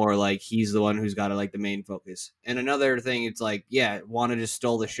it more like he's the one who's got like the main focus. And another thing, it's like, Wanda just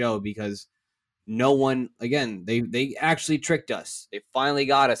stole the show because no one, again, they actually tricked us. They finally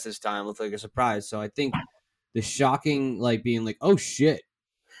got us this time with like a surprise. So I think the shocking, like being like, oh shit,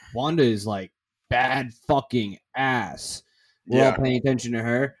 Wanda is like bad fucking ass. We're all paying attention to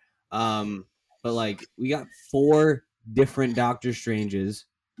her. But like we got 4 different Doctor Stranges.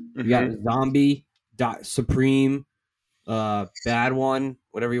 We got Zombie, Supreme, Bad One,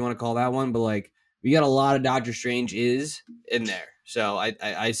 whatever you want to call that one. But like we got a lot of Doctor Strange is in there. So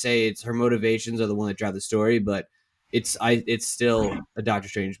I say it's her motivations are the one that drive the story, but it's still a Doctor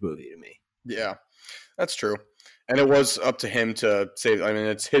Strange movie to me. Yeah, that's true. And it was up to him to save. I mean,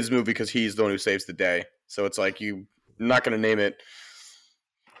 it's his movie because he's the one who saves the day. So it's like you're not going to name it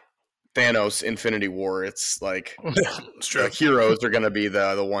Thanos Infinity War. It's like the heroes are going to be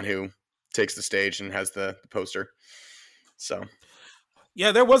the one who takes the stage and has the poster. So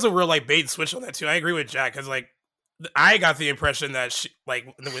yeah, there was a real like bait and switch on that too. I agree with Jack because like I got the impression that she, like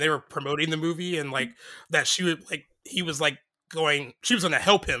when they were promoting the movie and like that she would like he was like she was going to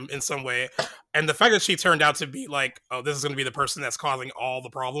help him in some way, and the fact that she turned out to be like, oh, this is going to be the person that's causing all the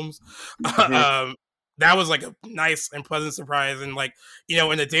problems. That was like a nice and pleasant surprise. And like,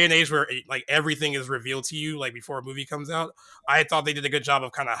 in the day and age where like everything is revealed to you, like before a movie comes out, I thought they did a good job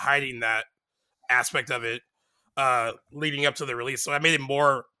of kind of hiding that aspect of it, leading up to the release. So that made it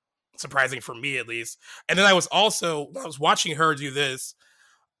more surprising for me, at least. And then I was watching her do this,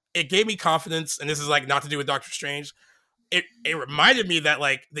 it gave me confidence. And this is like not to do with Doctor Strange. it reminded me that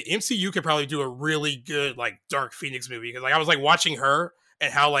like the MCU could probably do a really good like Dark Phoenix movie, because like I was like watching her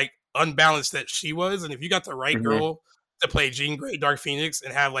and how like unbalanced that she was, and if you got the right girl to play Jean Grey Dark Phoenix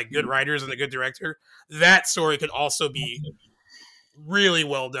and have like good writers and a good director, that story could also be really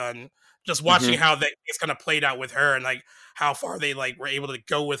well done. Just watching how that it's kind of played out with her, and like how far they like were able to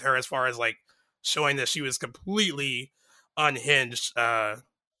go with her as far as like showing that she was completely unhinged by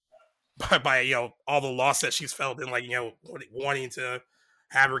you know all the loss that she's felt, and like you know wanting to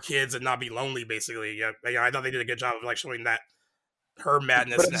have her kids and not be lonely, basically. Yeah, I thought they did a good job of like showing that her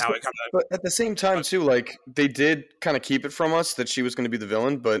madness and how it kind of. But at the same time, too, like they did kind of keep it from us that she was going to be the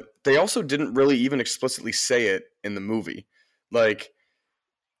villain, but they also didn't really even explicitly say it in the movie. Like,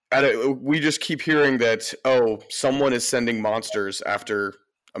 we just keep hearing that someone is sending monsters after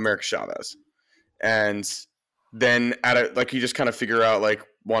America Chavez, and then like you just kind of figure out like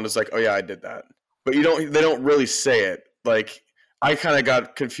Wanda's like, oh yeah, I did that, but they don't really say it. Like I kind of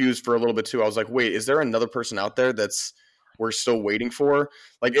got confused for a little bit too. I was like, wait, is there another person out there that's we're still waiting for?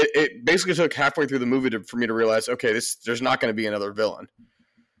 Like it basically took halfway through the movie for me to realize, okay, there's not going to be another villain.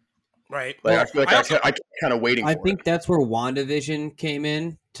 Right. Like I feel like I kind of waiting. I think that's where WandaVision came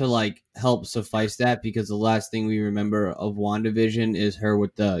in to like help suffice that, because the last thing we remember of WandaVision is her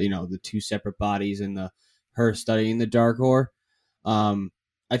with the the two separate bodies and her studying the Darkhold.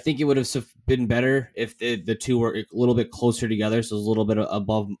 I think it would have been better if the two were a little bit closer together, so it was a little bit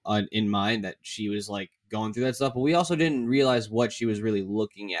above in mind that she was like going through that stuff. But we also didn't realize what she was really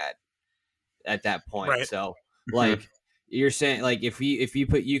looking at that point. Right. So like you're saying, like if you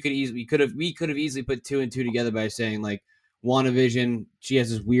put we could have easily put two and two together by saying like WandaVision, she has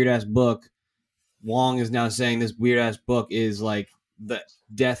this weird ass book. Wong is now saying this weird ass book is like the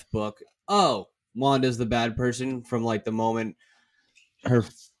death book. Oh, Wanda's the bad person from like the moment her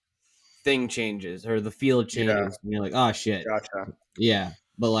thing changes or the field changes. Yeah. And you're like, oh shit. Gotcha. Yeah.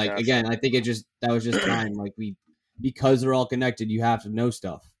 But like again, I think that was just time. Like because they're all connected, you have to know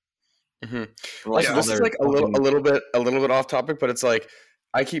stuff. Like, this is like a little bit off topic, but it's like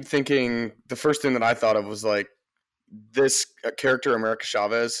I keep thinking the first thing that I thought of was like this character America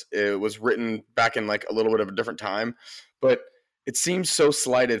Chavez. It was written back in like a little bit of a different time, but it seems so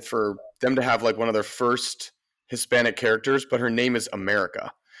slighted for them to have like one of their first Hispanic characters, but her name is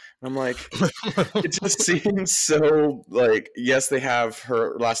America. I'm like, it just seems so like, yes, they have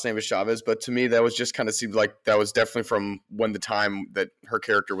her last name is Chavez, but to me, that was just kind of seemed like that was definitely from when the time that her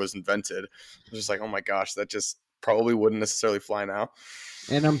character was invented. I was just like, oh my gosh, that just probably wouldn't necessarily fly now.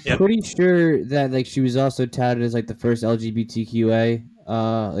 And I'm pretty sure that like she was also touted as like the first LGBTQA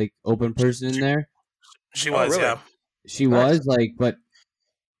like open person in there. She was, really? yeah. She was like, but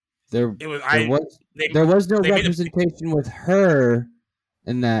there was no representation with her.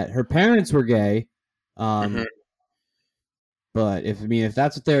 And that her parents were gay, but if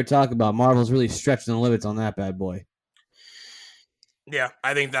that's what they were talking about, Marvel's really stretching the limits on that bad boy. Yeah,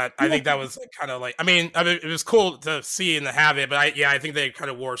 I think that was kind of like, I mean, it was cool to see and to have it, but I think they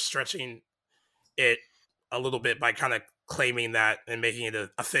kind of were stretching it a little bit by kind of claiming that and making it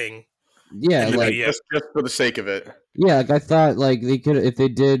a thing. Yeah, like just for the sake of it. Yeah, like I thought, like they could if they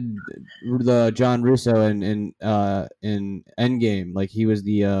did the John Russo in Endgame, like he was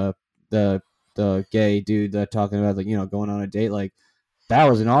the gay dude that talking about like going on a date, like that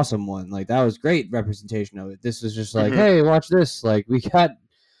was an awesome one. Like that was great representation of it. This was just like, hey, watch this. Like we got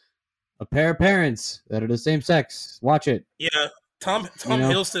a pair of parents that are the same sex. Watch it. Yeah, Tom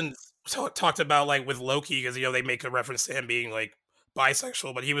Hiddleston talked about like with Loki, because they make a reference to him being like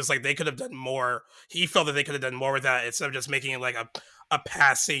bisexual, but he was like they could have done more. He felt that they could have done more with that instead of just making it like a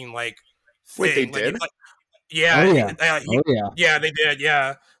passing like thing. Wait, they like, did? Yeah, they did.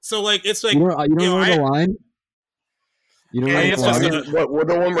 Yeah, so like it's like you don't know the line. You don't know the line. What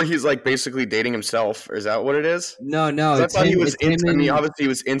the one where he's like basically dating himself? Or is that what it is? No. I thought he was into. I mean, obviously he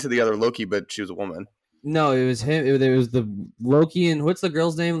was into the other Loki, but she was a woman. No, it was him. It was the Loki and what's the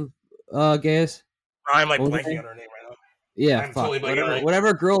girl's name? Gaius. I'm like blanking on her name right now. Yeah,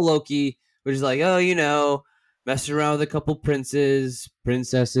 whatever girl Loki was just like, messing around with a couple princesses,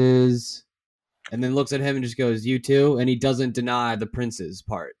 and then looks at him and just goes, "You too," and he doesn't deny the princes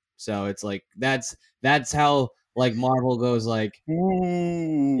part. So it's like that's how like Marvel goes like,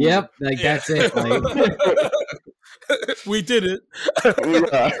 ooh. Yep, like that's it. Like, we did it.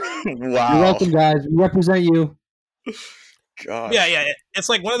 Wow. You're welcome, guys. We represent you. God. Yeah. It's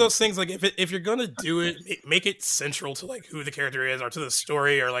like one of those things. Like if you're gonna do it, make it central to like who the character is or to the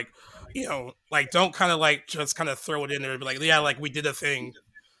story, or like like don't kind of like just kind of throw it in there and be like, yeah, like we did a thing.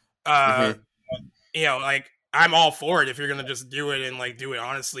 Like I'm all for it if you're gonna just do it and like do it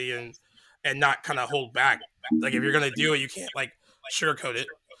honestly and not kind of hold back. Like if you're gonna do it, you can't like sugarcoat it.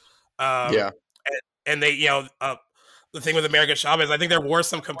 Um, Yeah. and they, the thing with American Chavez, I think there were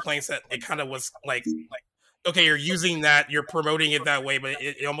some complaints that it kind of was like, okay, you're using that, you're promoting it that way, but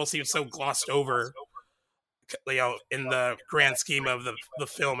it almost seems so glossed over, in the grand scheme of the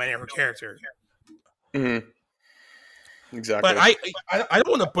film and her character. Mm-hmm. Exactly. But I don't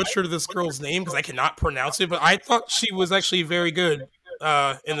want to butcher this girl's name because I cannot pronounce it, but I thought she was actually very good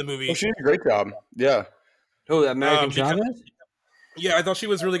in the movie. Oh, she did a great job. Yeah. Oh, American because- Chavez? Yeah, I thought she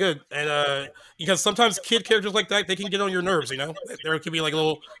was really good, and because sometimes kid characters like that, they can get on your nerves. They can be like a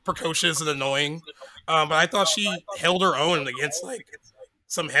little precocious and annoying. But I thought she held her own against like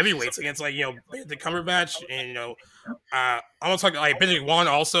some heavyweights, against like Benedict Cumberbatch, and I want to talk like Benedict Wong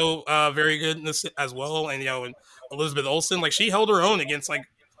also very good in this as well, and and Elizabeth Olsen, like she held her own against like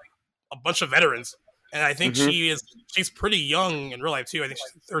a bunch of veterans, and I think she's pretty young in real life too. I think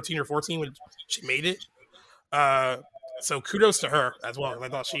she's 13 or 14 when she made it. So kudos to her as well. I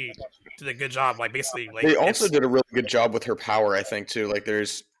thought she did a good job. Like basically, like They also did a really good job with her power, I think, too. Like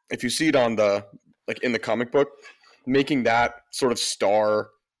if you see it on in the comic book, making that sort of star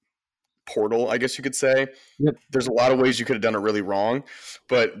portal, I guess you could say. Yep. There's a lot of ways you could have done it really wrong,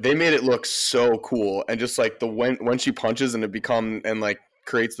 but they made it look so cool. And just like when she punches and it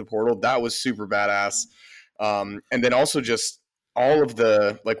creates the portal, that was super badass. And then also just all of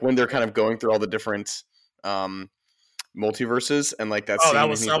the like when they're kind of going through all the different multiverses and like that scene that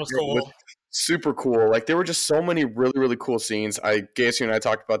was cool. Super cool. Like there were just so many really, really cool scenes. Gacy and I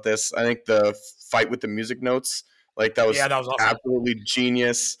talked about this. I think the fight with the music notes, like that was awesome. Absolutely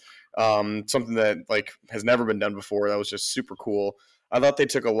genius. Something that like has never been done before. That was just super cool. I thought they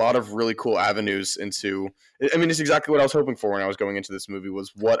took a lot of really cool avenues into. I mean, it's exactly what I was hoping for when I was going into this movie.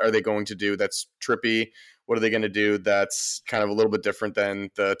 Was what are they going to do that's trippy? What are they going to do that's kind of a little bit different than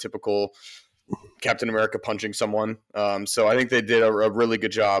the typical Captain America punching someone? So I think they did a really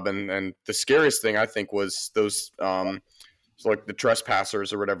good job. And the scariest thing I think was those like the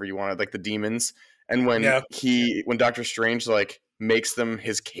trespassers or whatever you wanted, like the demons. And when Doctor Strange like makes them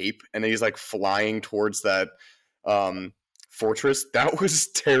his cape and he's like flying towards that fortress, that was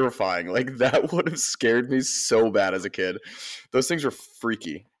terrifying. Like that would have scared me so bad as a kid. Those things were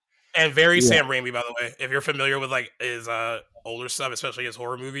freaky. And very Sam Raimi, by the way. If you're familiar with like his older stuff, especially his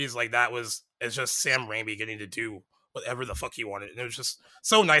horror movies, like it's just Sam Raimi getting to do whatever the fuck he wanted. And it was just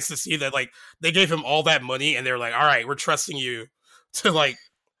so nice to see that like they gave him all that money and they were like, all right, we're trusting you to like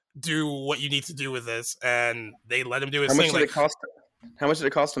do what you need to do with this, and they let him do his thing. How much did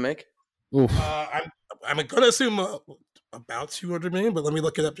it cost to make? I'm gonna assume about 200 million, but let me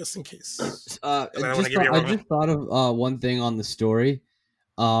look it up just in case. I just thought of one thing on the story.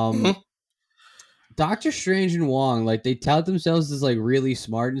 Doctor Strange and Wong, like they tout themselves as like really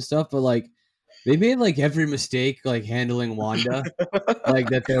smart and stuff, but like they made like every mistake like handling Wanda, like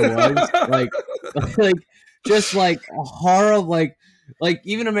that there was like just like a horrible like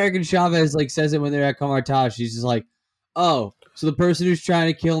even American Chavez like says it when they're at Comartage. She's just like, oh, so the person who's trying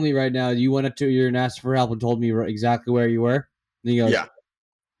to kill me right now, you went up to your and asked for help and told me exactly where you were. And he goes,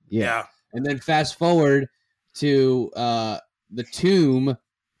 yeah. And then fast forward to the tomb,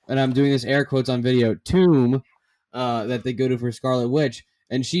 and I'm doing this air quotes on video, tomb that they go to for Scarlet Witch,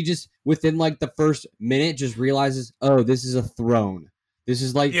 and she just within like the first minute just realizes, oh, this is a throne. This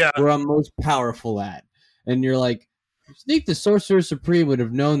is like where I'm most powerful at. And you're like, I think the Sorcerer Supreme would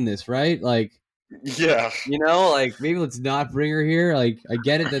have known this, right? Like, like maybe let's not bring her here. Like, I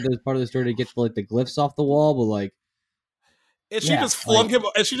get it that there's part of the story to get like the glyphs off the wall, but like, and she just flung him.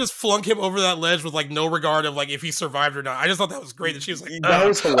 And she just flung him over that ledge with like no regard of like if he survived or not. I just thought that was great. That she was like, that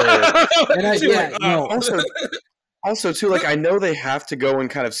was hilarious. And also too, like I know they have to go and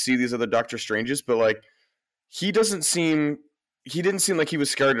kind of see these other Doctor Stranges, but like he didn't seem like he was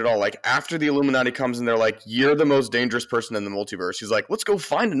scared at all. Like after the Illuminati comes and they're like, you're the most dangerous person in the multiverse. He's like, let's go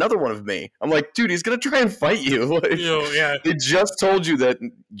find another one of me. I'm like, dude, he's going to try and fight you. Like, they just told you that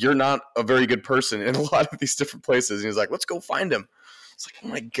you're not a very good person in a lot of these different places. And he's like, let's go find him. It's like, oh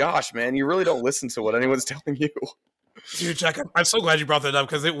my gosh, man, you really don't listen to what anyone's telling you. Dude, Jack, I'm so glad you brought that up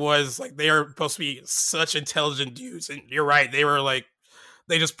because it was like, they are supposed to be such intelligent dudes. And you're right. They were like,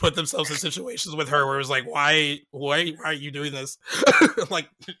 they just put themselves in situations with her where it was like, why are you doing this? Like,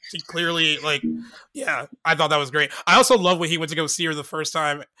 she clearly, like, I thought that was great. I also love when he went to go see her the first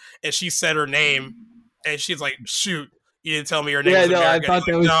time and she said her name and she's like, shoot, you didn't tell me your name. Yeah, no, I thought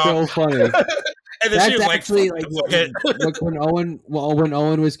that was so funny. And then that's she was actually like when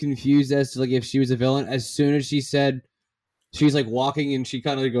Owen was confused as to like if she was a villain, as soon as she said, she's like walking and she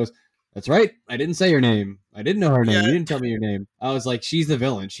kind of goes, That's right. I didn't say her name. I didn't know her name. Yeah. You didn't tell me your name. I was like, she's the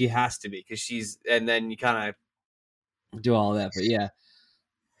villain. She has to be because she's. And then you kind of do all that. But yeah,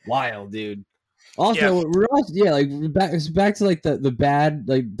 wild, dude. Also, we're also, like back to like the bad,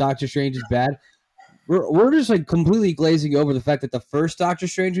 like Doctor Strange is bad. We're just like completely glazing over the fact that the first Doctor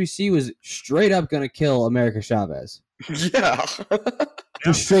Strange we see was straight up gonna kill America Chavez. Yeah.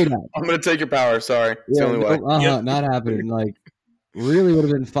 Just straight up. I'm gonna take your power. Sorry, it's the only way. Not happening. Like, really would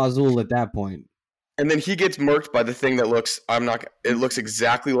have been Fazul at that point. And then he gets murked by the thing that looks. It looks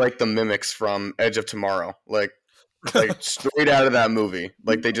exactly like the mimics from Edge of Tomorrow. Like straight out of that movie.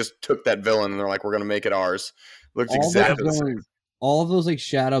 Like they just took that villain and they're like, we're gonna make it ours. Looks exactly the same. All of those like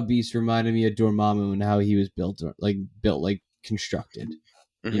shadow beasts reminded me of Dormammu and how he was built constructed.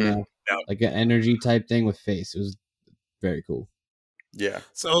 Mm-hmm. You know, like an energy type thing with face. It was very cool. Yeah.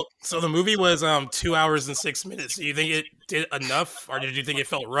 So the movie was 2 hours and 6 minutes. Do you think it did enough, or did you think it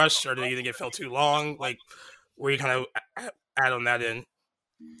felt rushed, or do you think it felt too long? Like, where you kind of add on that in?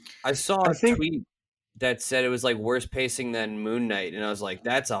 I saw a tweet that said it was like worse pacing than Moon Knight, and I was like,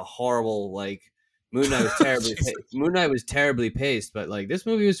 that's a horrible like. Moon Knight was terribly paced, but like this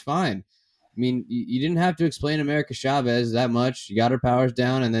movie was fine. I mean, you didn't have to explain America Chavez that much. You got her powers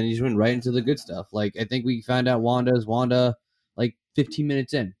down, and then you just went right into the good stuff. Like I think we found out Wanda like 15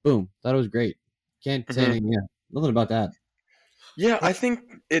 minutes in. Boom, thought it was great. Can't say anything. Yeah, nothing about that. Yeah, I think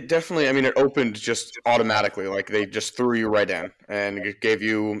it definitely. I mean, it opened just automatically. Like they just threw you right in, and it gave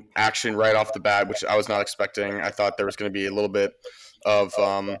you action right off the bat, which I was not expecting. I thought there was going to be a little bit of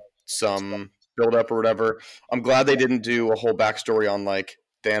some build up or whatever. I'm glad they didn't do a whole backstory on like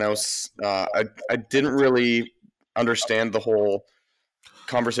Thanos. I didn't really understand the whole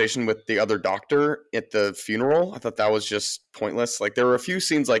conversation with the other doctor at the funeral. I thought that was just pointless. Like there were a few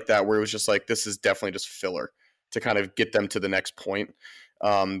scenes like that where it was just like, this is definitely just filler to kind of get them to the next point.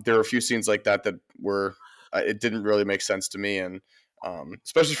 There were a few scenes like that were it didn't really make sense to me, and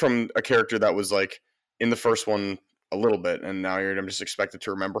especially from a character that was like in the first one a little bit, and now I'm just expected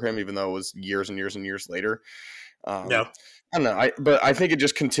to remember him, even though it was years and years and years later. I don't know. But I think it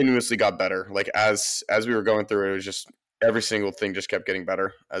just continuously got better. Like as we were going through it, it was just every single thing just kept getting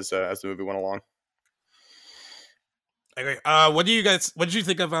better as the movie went along. I agree. What did you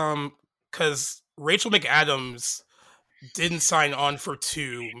think of because Rachel McAdams didn't sign on for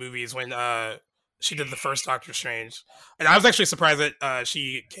 2 movies when she did the first Doctor Strange, and I was actually surprised that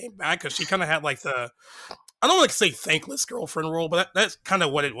she came back because she kind of had like I don't like to say thankless girlfriend role, but that's kind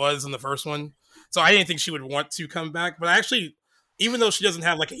of what it was in the first one. So I didn't think she would want to come back. But actually, even though she doesn't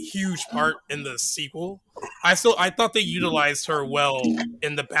have like a huge part in the sequel, I thought they utilized her well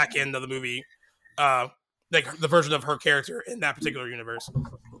in the back end of the movie, like the version of her character in that particular universe.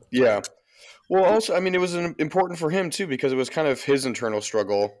 Yeah. Well, also, I mean, it was important for him too because it was kind of his internal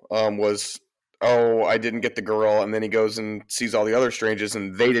struggle. I didn't get the girl, and then he goes and sees all the other Stranges,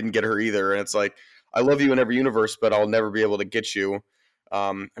 and they didn't get her either, and it's like, I love you in every universe, but I'll never be able to get you.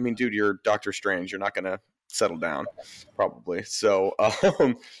 I mean, dude, you're Doctor Strange. You're not going to settle down, probably. So,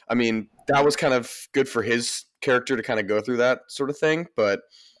 I mean, that was kind of good for his character to kind of go through that sort of thing. But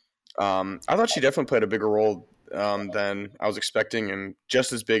I thought she definitely played a bigger role than I was expecting, and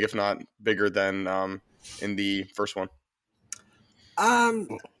just as big, if not bigger, than in the first one.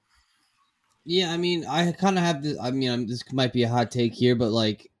 Yeah, I mean, I kind of have this. I mean, this might be a hot take here, but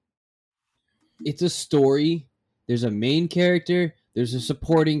like, it's a story. There's a main character. There's a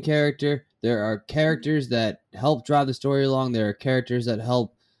supporting character. There are characters that help drive the story along. There are characters that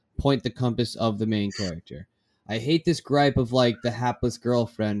help point the compass of the main character. I hate this gripe of like the hapless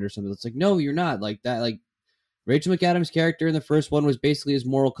girlfriend or something. It's like, no, you're not like that. Like Rachel McAdams' character in the first one was basically his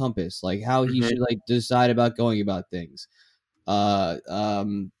moral compass, like how he should like decide about going about things. Like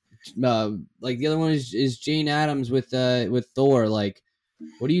the other one is Jane Addams with Thor. Like,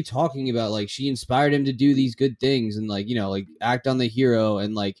 what are you talking about? Like, she inspired him to do these good things and like, you know, like act on the hero,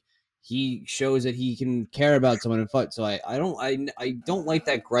 and like he shows that he can care about someone and fight. So I don't like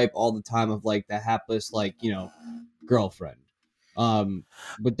that gripe all the time of like the hapless, like, you know, girlfriend.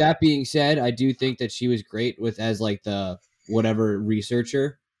 But that being said, I do think that she was great with as like the whatever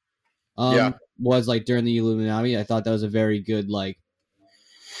researcher was like during the Illuminati. I thought that was a very good like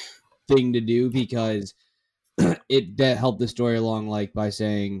thing to do because that helped the story along, like by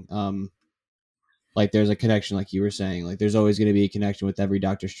saying like there's a connection, like you were saying, like there's always going to be a connection with every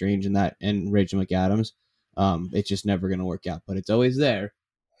Doctor Strange and Rachel McAdams. It's just never going to work out, but it's always there,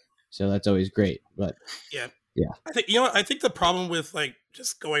 so that's always great. But yeah, I think I think the problem with like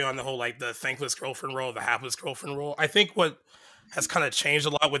just going on the whole like the thankless girlfriend role, the hapless girlfriend role, I think what has kind of changed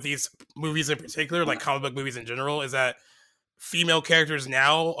a lot with these movies in particular, like comic book movies in general, is that female characters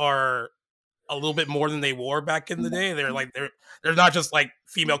now are a little bit more than they were back in the day. They're not just like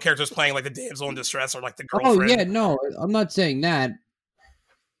female characters playing like the damsel in distress or like the girlfriend. Oh yeah, no, I'm not saying that.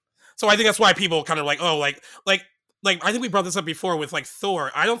 So I think that's why people kind of like, oh, like I think we brought this up before with like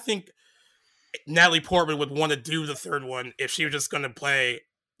Thor. I don't think Natalie Portman would want to do the third one if she was just going to play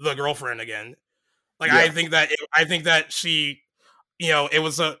the girlfriend again. Like, I think that she, it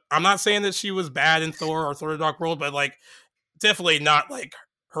was I'm not saying that she was bad in Thor or Thor: The Dark World, but like definitely not like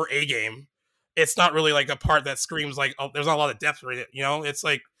her A game. It's not really like a part that screams like, oh, there's not a lot of depth in it. It's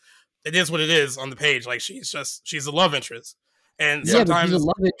like, it is what it is on the page. Like she's a love interest. And sometimes but she's a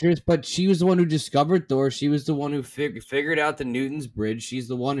love interest, but she was the one who discovered Thor. She was the one who figured out the Newton's Bridge. She's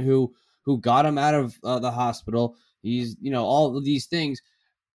the one who got him out of the hospital. He's, all of these things.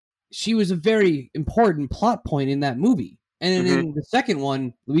 She was a very important plot point in that movie. And in the second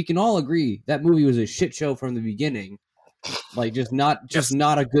one, we can all agree that movie was a shit show from the beginning. Like not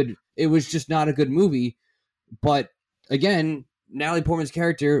a good. It was just not a good movie. But again, Natalie Portman's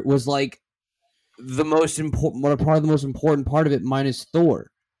character was like the most important, part of the most important part of it, minus Thor.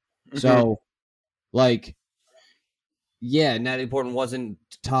 So, like, yeah, Natalie Portman wasn't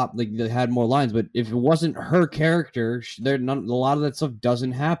top. Like, they had more lines, but if it wasn't her character, a lot of that stuff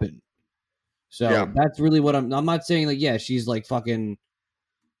doesn't happen. So that's really what I'm not saying. Like, yeah, she's like fucking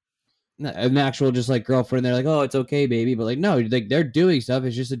an actual just like girlfriend. They're like, oh, it's okay, baby. But like, no, like they're doing stuff.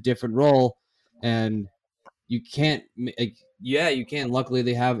 It's just a different role, and you can't. Like, yeah, you can. Luckily,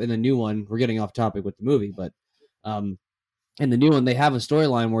 they have in the new one. We're getting off topic with the movie, but in the new one, they have a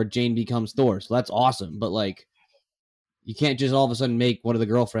storyline where Jane becomes Thor. So that's awesome. But like, you can't just all of a sudden make one of the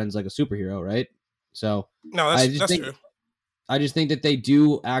girlfriends like a superhero, right? So no, that's true. I just think that they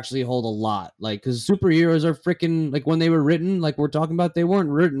do actually hold a lot, like, because superheroes are freaking, like, when they were written, like we're talking about, they weren't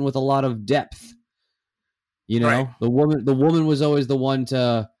written with a lot of depth. Right. The woman was always the one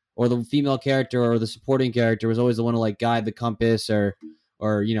to, or the female character or the supporting character was always the one to like guide the compass or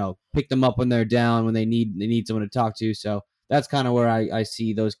pick them up when they're down, when they need someone to talk to. So that's kind of where I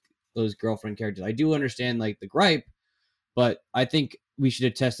see those girlfriend characters. I do understand like the gripe, but I think we should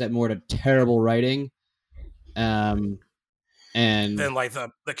attest that more to terrible writing. And then like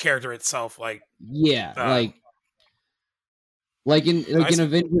the character itself, like in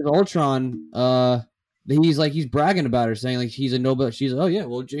Avengers Ultron, he's bragging about her, saying like she's a Nobel. She's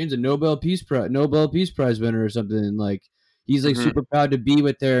Jane's a Nobel Peace Prize winner or something. Like he's like super proud to be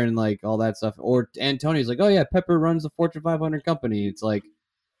with her and like all that stuff. And Tony's like, oh yeah, Pepper runs the Fortune 500 company. It's like,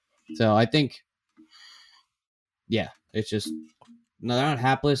 so I think, it's just no, they're not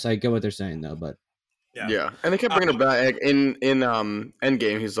hapless. I get what they're saying though, but. Yeah, and they kept bringing it back in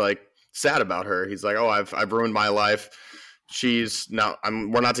Endgame. He's like sad about her. He's like, "Oh, I've ruined my life.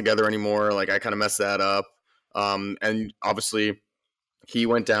 We're not together anymore. Like I kind of messed that up." And obviously, he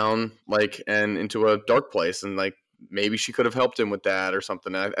went down like and into a dark place, and like maybe she could have helped him with that or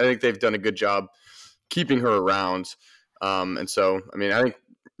something. I think they've done a good job keeping her around. And so, I mean, I think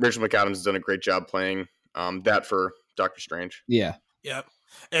Rachel McAdams has done a great job playing that for Doctor Strange. Yeah. Yep.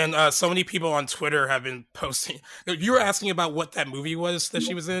 And so many people on Twitter have been posting. You were asking about what that movie was that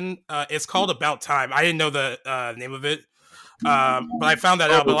she was in. It's called About Time. I didn't know the name of it, but I found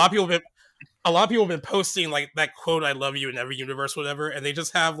that out. But a lot of people have been posting like that quote, "I love you in every universe," whatever, and they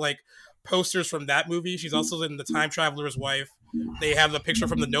just have like posters from that movie. She's also in The Time Traveler's Wife. They have the picture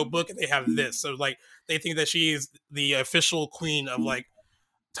from The Notebook, and they have this. So like they think that she's the official queen of like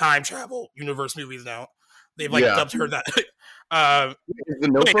time travel universe movies now. They've like dubbed her that. Is The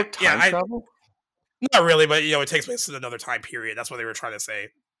Notebook time travel? Not really, but it takes place in another time period. That's what they were trying to say.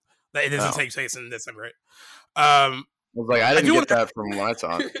 That it doesn't take place in December. I was like, I didn't get that from what I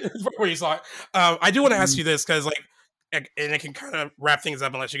saw. Where you saw it. I do want to ask you this because, like, and it can kind of wrap things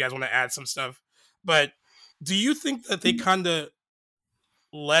up unless you guys want to add some stuff. But do you think that they kind of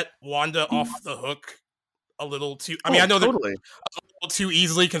let Wanda off the hook a little too? I mean, I know totally. A little too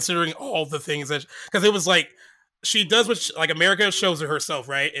easily considering all the things that because it was like. She does what like America shows herself,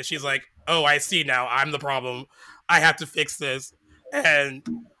 right? And she's like, "Oh, I see now. I'm the problem. I have to fix this." And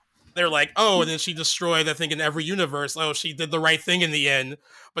they're like, "Oh," and then she destroyed, I think, in every universe. Oh, she did the right thing in the end,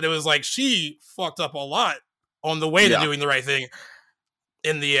 but it was like she fucked up a lot on the way to doing the right thing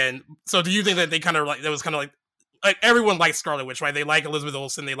in the end. So, do you think that they kind of like that was kind of like everyone likes Scarlet Witch, right? They like Elizabeth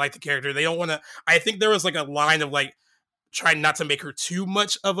Olsen, they like the character. They don't want to. I think there was like a line of like trying not to make her too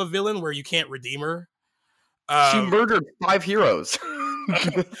much of a villain where you can't redeem her. She murdered 5 heroes.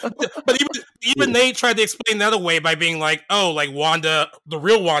 But even they tried to explain that away by being like, oh, like Wanda, the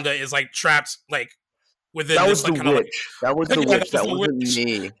real Wanda is like trapped like within that this was like the witch. That was the witch. That wasn't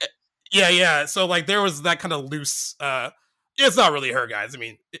me. Yeah. So like there was that kind of loose It's not really her, guys. I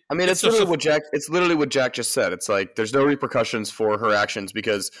mean, it's literally what Jack. It's literally what Jack just said. It's like there's no repercussions for her actions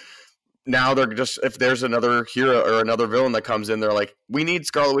because now they're just if there's another hero or another villain that comes in, they're like, we need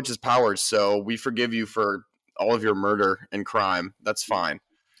Scarlet Witch's powers, so we forgive you for all of your murder and crime. That's fine.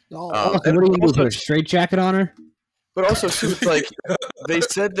 What are you going to do? Put a straight jacket on her? But also, too, it's like they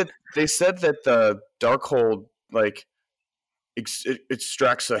said that the Darkhold like it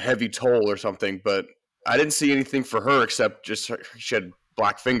extracts a heavy toll or something, but I didn't see anything for her except just she had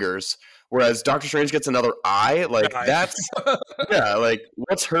black fingers. Whereas Doctor Strange gets another eye, like that's yeah, like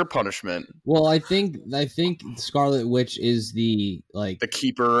what's her punishment? Well, I think Scarlet Witch is the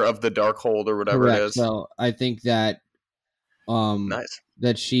keeper of the Darkhold or whatever correct. It is. So I think that nice.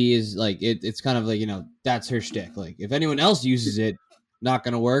 That she is like it's kind of like that's her shtick. Like if anyone else uses it, not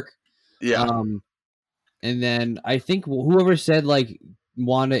gonna work. Yeah. And then I think whoever said like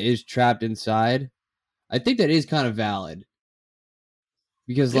Wanda is trapped inside, I think that is kind of valid.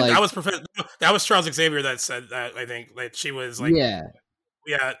 Because like that was Charles Xavier that said that. I think that she was like yeah.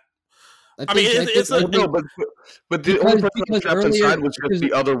 But the only person that was trapped inside was just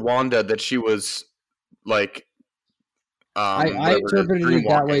the other Wanda that she was like. I interpreted it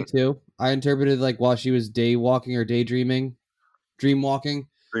that way too. I interpreted like while she was daywalking or dreamwalking.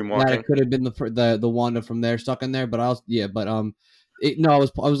 That it could have been the Wanda from there stuck in there, but I was I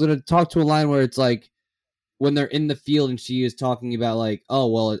was going to talk to a line where it's like when they're in the field and she is talking about like,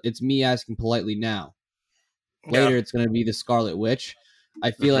 oh well, it's me asking politely now. Later, it's going to be the Scarlet Witch.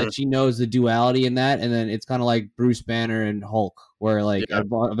 I feel like she knows the duality in that, and then it's kind of like Bruce Banner and Hulk, where like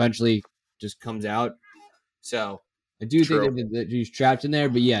eventually just comes out. So. I do think that she's trapped in there,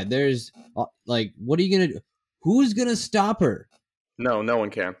 but yeah, there's like, what are you gonna do? Who's gonna stop her? No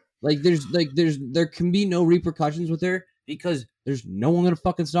one can. Like, there can be no repercussions with her because there's no one gonna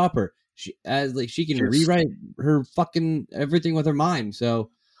fucking stop her. She can rewrite her fucking everything with her mind.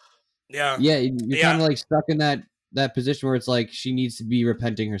 So you're kind of like stuck in that position where it's like she needs to be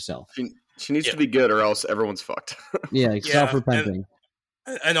repenting herself. She needs to be good, or else everyone's fucked. Self-repenting.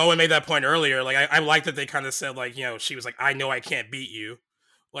 And Owen made that point earlier. Like, I like that they kind of said, like, she was like, I know I can't beat you.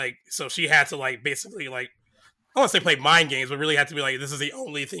 Like, so she had to, like, basically, like, I don't want to say play mind games, but really had to be like, this is the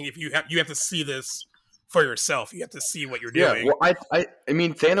only thing. If you have to see this for yourself. You have to see what you're doing. Yeah, well, I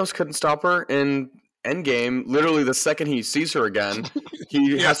mean, Thanos couldn't stop her in Endgame. Literally, the second he sees her again,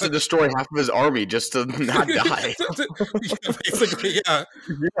 he has to destroy half of his army just to not die. Basically, yeah.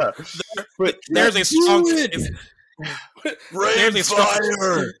 But there's a strong...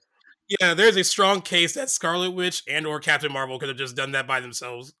 There's a strong case that Scarlet Witch and or Captain Marvel could have just done that by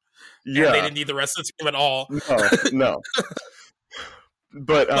themselves. Yeah, and they didn't need the rest of the team at all. No.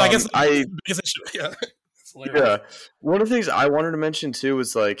 But I guess one of the things I wanted to mention too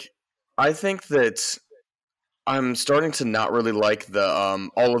is like I think that I'm starting to not really like the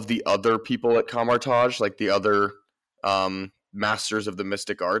all of the other people at Kamar-Taj, like the other masters of the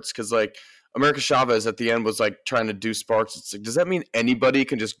mystic arts, because like America Chavez at the end was like trying to do sparks. It's like, does that mean anybody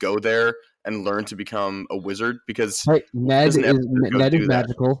can just go there and learn to become a wizard? Because Ned is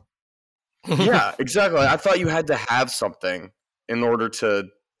magical. Yeah, exactly. I thought you had to have something in order to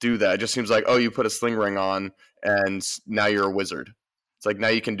do that. It just seems like, oh, you put a sling ring on and now you're a wizard. It's like now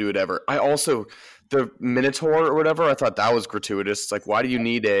you can do it ever. I also the Minotaur or whatever, I thought that was gratuitous. It's like, why do you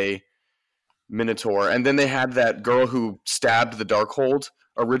need a Minotaur? And then they had that girl who stabbed the Darkhold.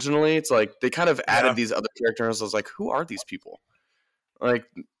 Originally, it's like they kind of added these other characters. I was like, who are these people? Like,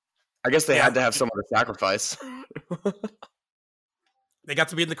 I guess they had to have someone to sacrifice. They got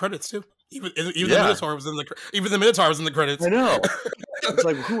to be in the credits too. Even the Minotaur was in the credits. I know. It's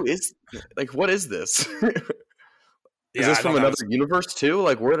like, what is this? Is this from another universe too?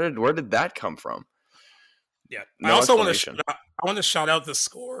 Like, where did that come from? Yeah, no, I also want to shout out the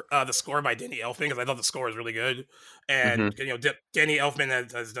score by Danny Elfman, because I thought the score is really good. And Danny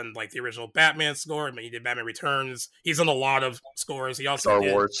Elfman has done like the original Batman score. I mean, he did Batman Returns. He's done a lot of scores. He also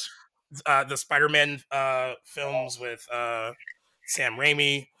did Wars, the Spider-Man films with Sam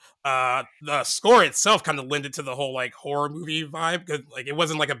Raimi. The score itself kind of lended to the whole like horror movie vibe, because like it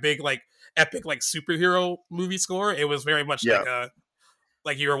wasn't like a big like epic like superhero movie score. It was very much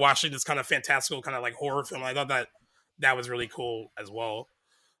like you were watching this kind of fantastical kind of like horror film. I thought that was really cool as well.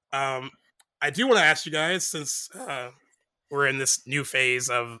 I do want to ask you guys, since we're in this new phase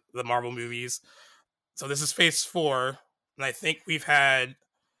of the Marvel movies. So this is phase 4, and I think we've had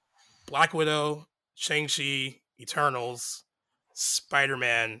Black Widow, Shang-Chi, Eternals,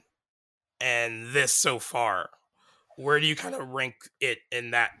 Spider-Man, and this so far. Where do you kind of rank it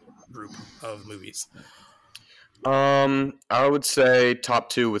in that group of movies? I would say top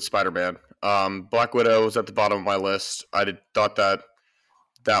 2 with Spider-Man. Black Widow was at the bottom of my list. Thought that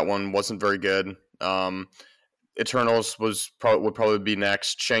one wasn't very good. Eternals would probably be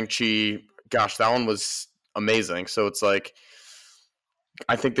next. Shang-Chi, gosh, that one was amazing. So it's like,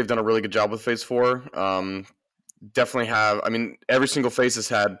 I think they've done a really good job with Phase 4. Definitely have. I mean, every single phase has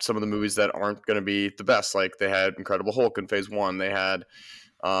had some of the movies that aren't going to be the best. Like they had Incredible Hulk in Phase 1. They had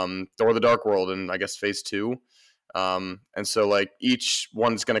Thor: The Dark World in, I guess, Phase 2. And so like each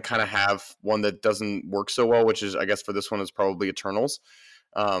one's going to kind of have one that doesn't work so well, which is, I guess, for this one is probably Eternals.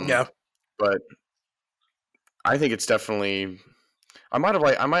 Yeah, but I think it's definitely. I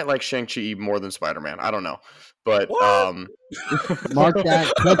might like Shang-Chi more than Spider-Man. I don't know, but Mark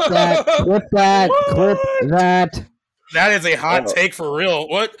that, clip that. That is a hot take for real.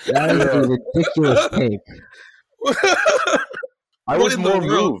 What? That is a ridiculous take. I was more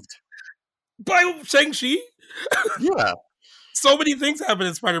moved by Shang-Chi. Yeah, so many things happened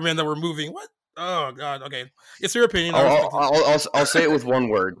in Spider-Man that were moving. What? Oh God. Okay, it's your opinion. I'll say it with one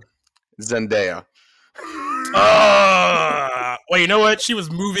word: Zendaya. Well, you know what? She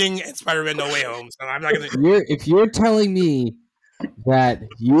was moving in Spider-Man No Way Home, so I'm not gonna. If you're telling me that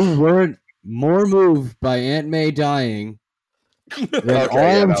you weren't more moved by Aunt May dying than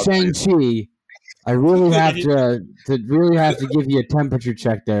all of Shang-Chi, I really have to give you a temperature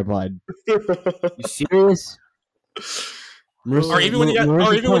check there, bud. You serious? Or even when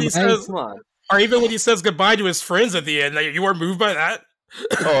he says goodbye to his friends at the end, like, you weren't moved by that.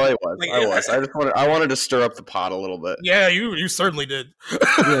 Oh, I was. I wanted to stir up the pot a little bit. Yeah, you certainly did.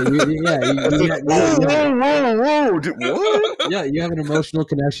 Whoa, dude, what? Yeah, you have an emotional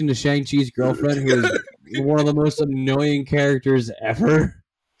connection to Shang-Chi's girlfriend, who is one of the most annoying characters ever.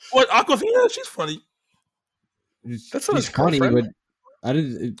 What, Awkwafina? She's funny. That's not she's funny, but I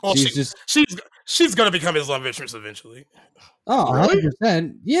didn't. Well, she's gonna become his love interest eventually. Oh, really?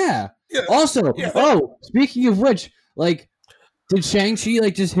 100%. Yeah. Also, speaking of which, like, did Shang-Chi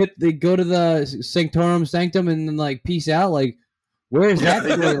like just go to the Sanctorum Sanctum and then like peace out? Like, where is that?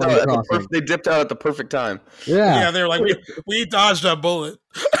 They dipped out at the perfect time. Yeah, they're like, we dodged a bullet.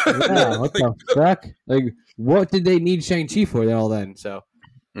 Yeah, what the fuck? Like, what did they need Shang-Chi for all then? So,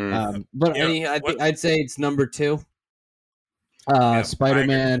 but I think I'd say it's number 2.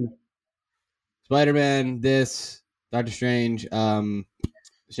 Spider-Man, this Doctor Strange,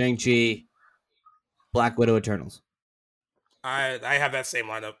 Shang-Chi, Black Widow, Eternals. I have that same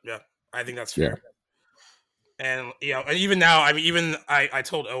lineup. Yeah, I think that's fair. Yeah. And and even now, I mean, I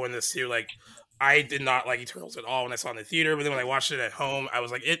told Owen this too. Like, I did not like Eternals at all when I saw it in the theater, but then when I watched it at home, I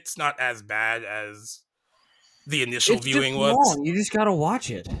was like, it's not as bad as the initial viewing was. Long. You just gotta watch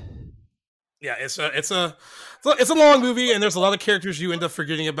it. Yeah, it's a long movie, and there's a lot of characters you end up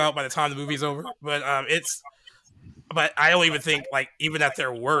forgetting about by the time the movie's over. But but I don't even think, like, even at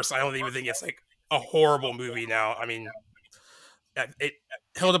their worst, I don't even think it's like a horrible movie now. I mean, it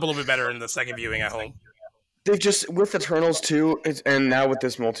held up a little bit better in the second viewing at home. They've just, with Eternals too, and now with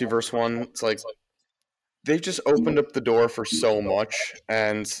this multiverse one, it's like they've just opened up the door for so much,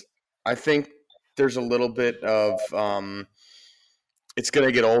 and I think there's a little bit of it's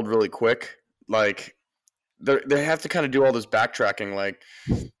gonna get old really quick. Like they have to kind of do all this backtracking. Like,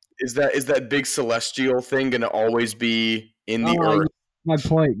 is that big celestial thing gonna always be in the earth? My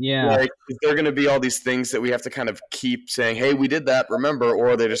point, yeah. Like, is there going to be all these things that we have to kind of keep saying, hey, we did that, remember? Or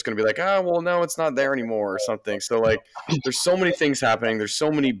are they just going to be like, well, no, it's not there anymore or something? So, like, there's so many things happening. There's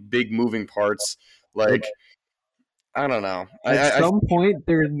so many big moving parts. Like, I don't know. At some point,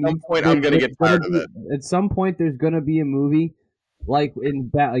 I'm going to get tired of it. At some point, there's going to be a movie like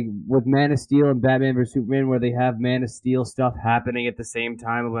with Man of Steel and Batman vs. Superman, where they have Man of Steel stuff happening at the same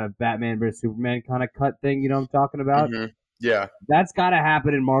time of a Batman vs. Superman kind of cut thing. You know what I'm talking about? Mm-hmm. Yeah, that's got to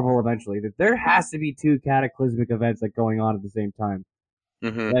happen in Marvel eventually. That there has to be 2 cataclysmic events like going on at the same time.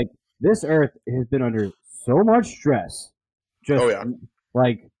 Mm-hmm. Like, this Earth has been under so much stress. Just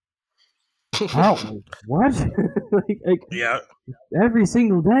like, how? What? like, yeah. Every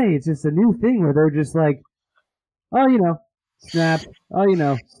single day, it's just a new thing where they're just like, snap.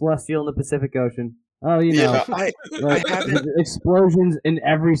 Celestial in the Pacific Ocean. I explosions in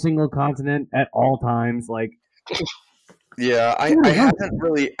every single continent at all times. Like. Yeah, I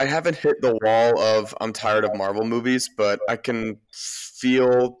haven't hit the wall of I'm tired of Marvel movies, but I can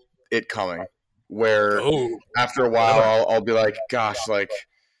feel it coming. Where after a while I'll be like, gosh, like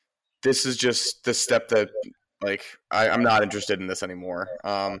this is just the step that like I'm not interested in this anymore.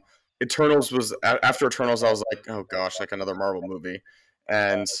 Eternals was after Eternals, I was like, oh gosh, like another Marvel movie,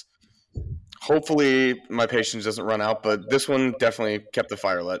 and hopefully my patience doesn't run out. But this one definitely kept the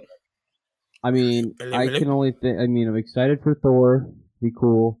fire lit. I mean, I can only think. I mean, I'm excited for Thor. Be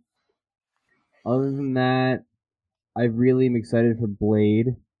cool. Other than that, I really am excited for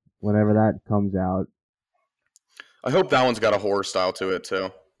Blade whenever that comes out. I hope that one's got a horror style to it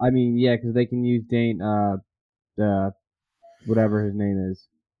too. I mean, yeah, because they can use whatever his name is,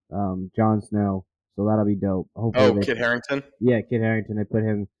 Jon Snow. So that'll be dope. Hopefully, Kit Harington. Yeah, Kit Harington. They put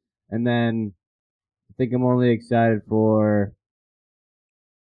him, and then I think I'm only excited for.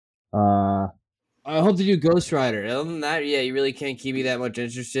 I hope they do Ghost Rider. Other than that, yeah, you really can't keep me that much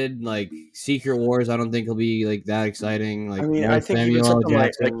interested. Like Secret Wars, I don't think will be like that exciting. Like I mean, I think even Samuel L. something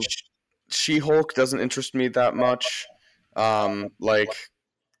like Jackson. She-Hulk doesn't interest me that much. Like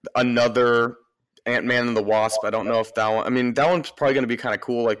another Ant-Man and the Wasp. I don't know if that one. I mean, that one's probably going to be kind of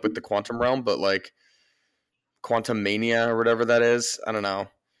cool, like with the quantum realm, but like Quantum Mania or whatever that is. I don't know.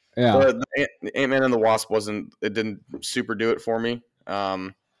 Yeah. The Ant-Man and the Wasp wasn't. It didn't super do it for me.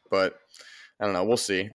 But I don't know. We'll see.